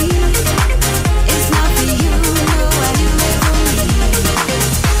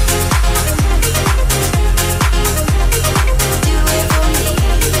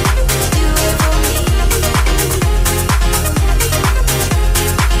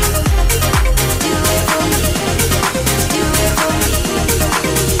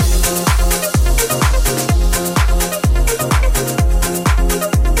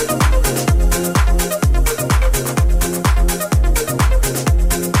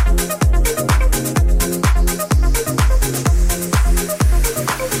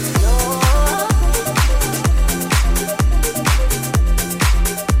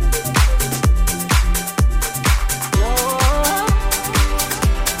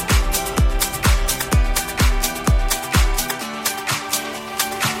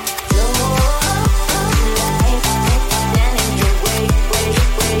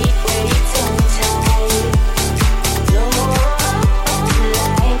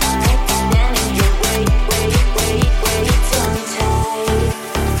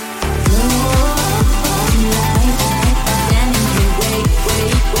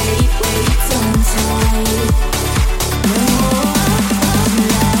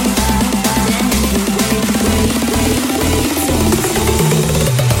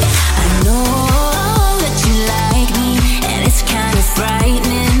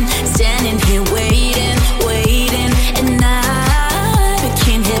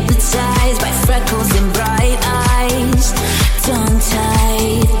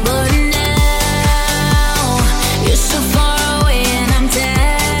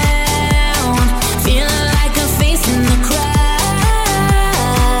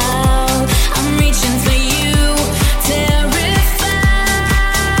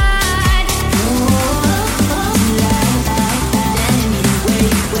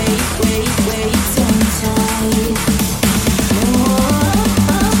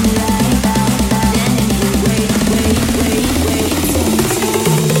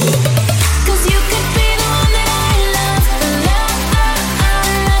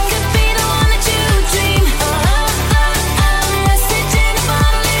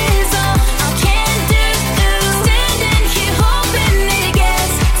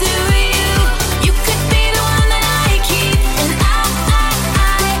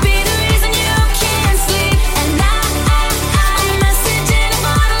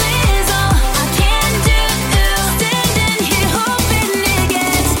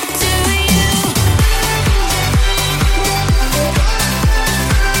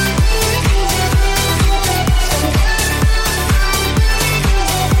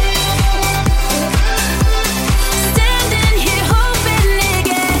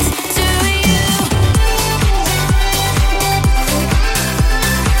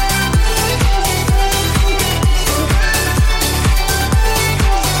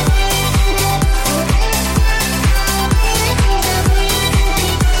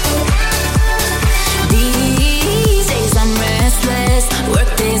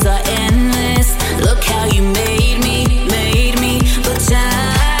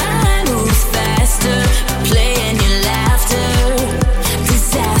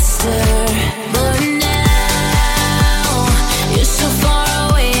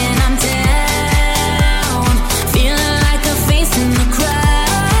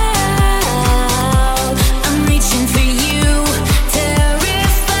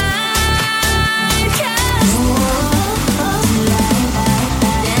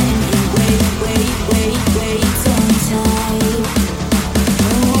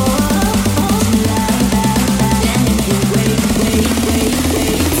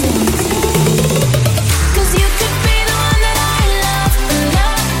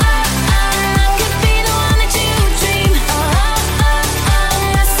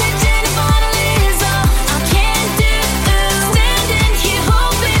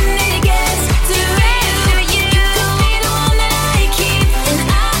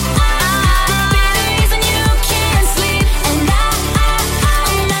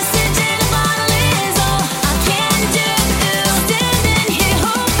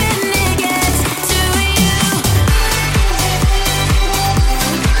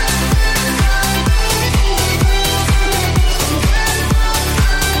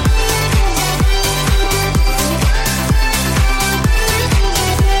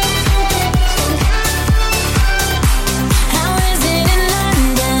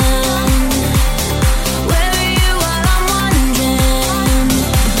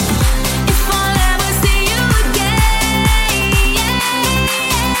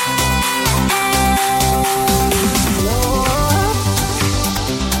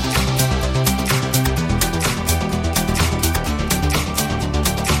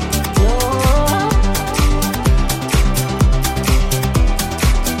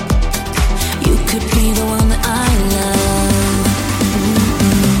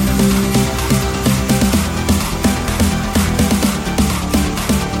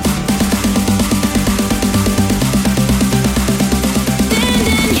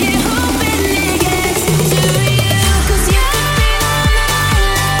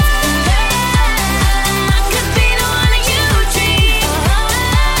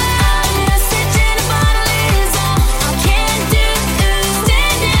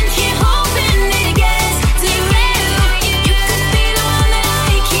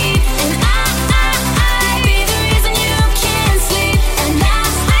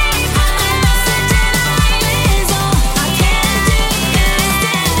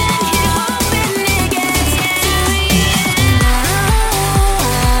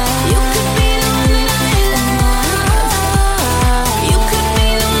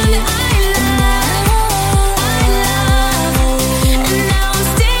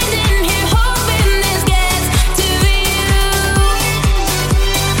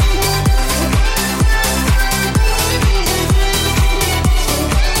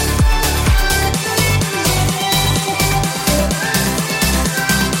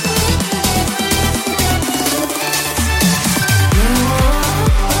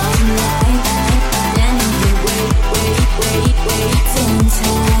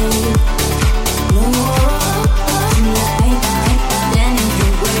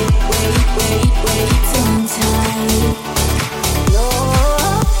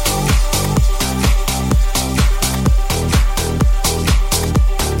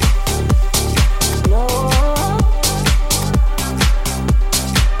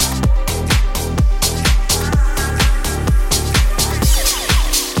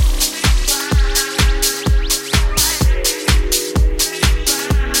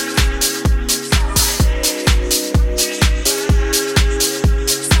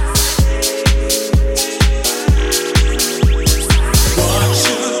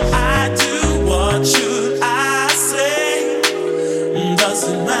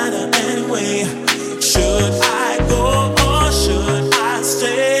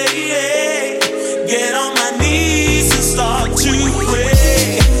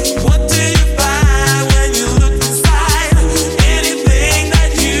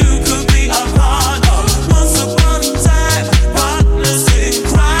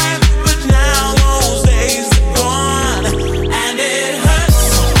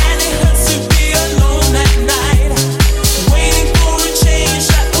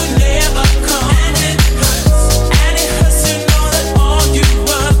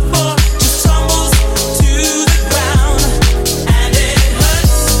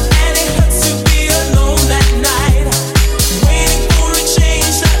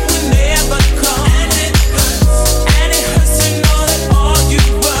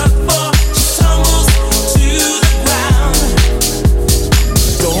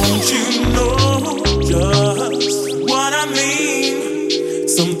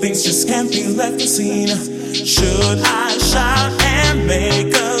things just can't be left unseen. Should I shout and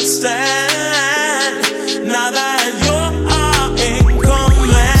make a stand now that you're in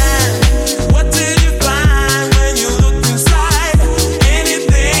command? What did you find when you looked inside?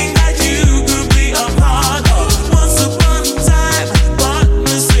 Anything that you could be a part of. Once upon a time, but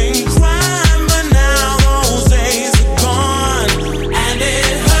missing crime, but now those days are gone. And it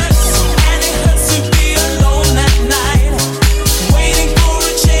hurts to be alone at night, waiting for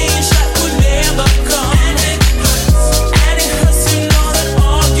a change that would never come. And it hurts to know that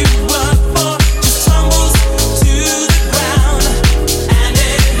all you work for just tumbles to the ground. And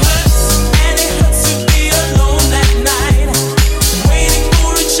it hurts to be alone at night, waiting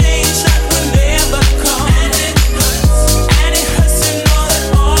for a change that would never come. And it hurts to know that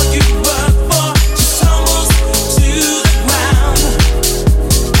all you work for just tumbles to the ground.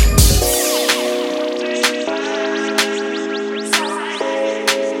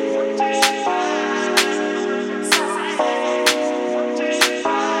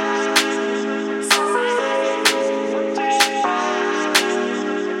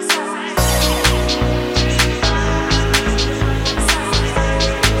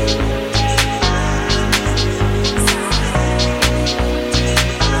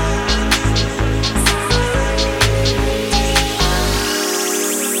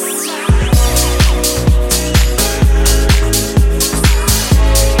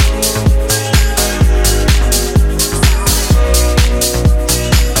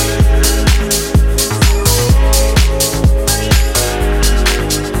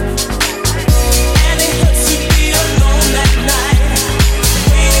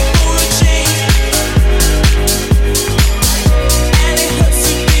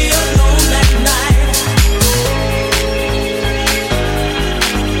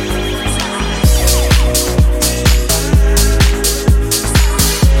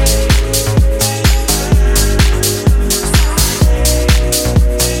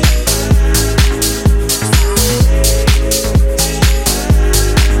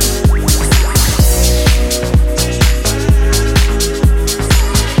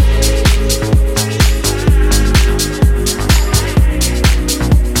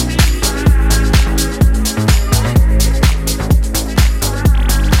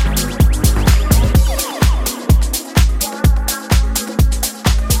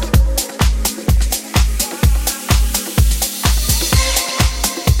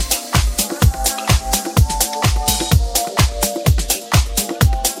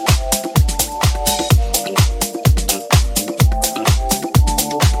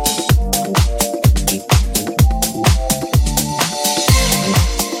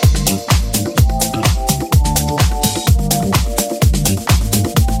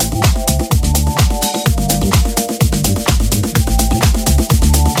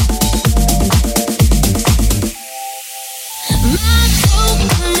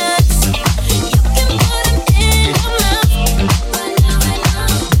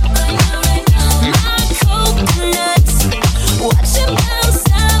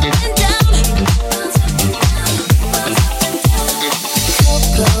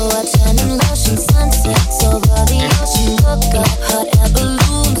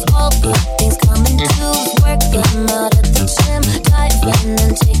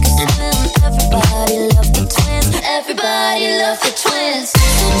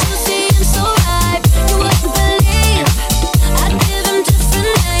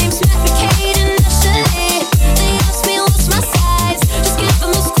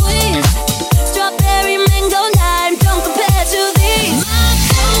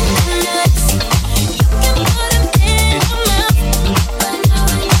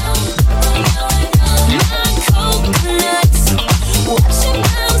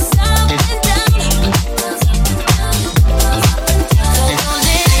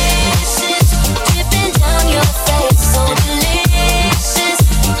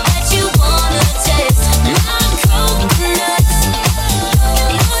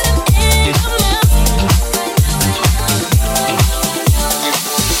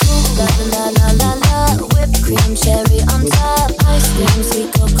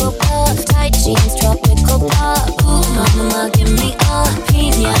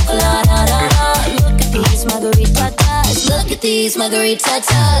 Margarita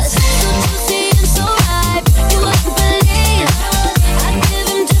touch.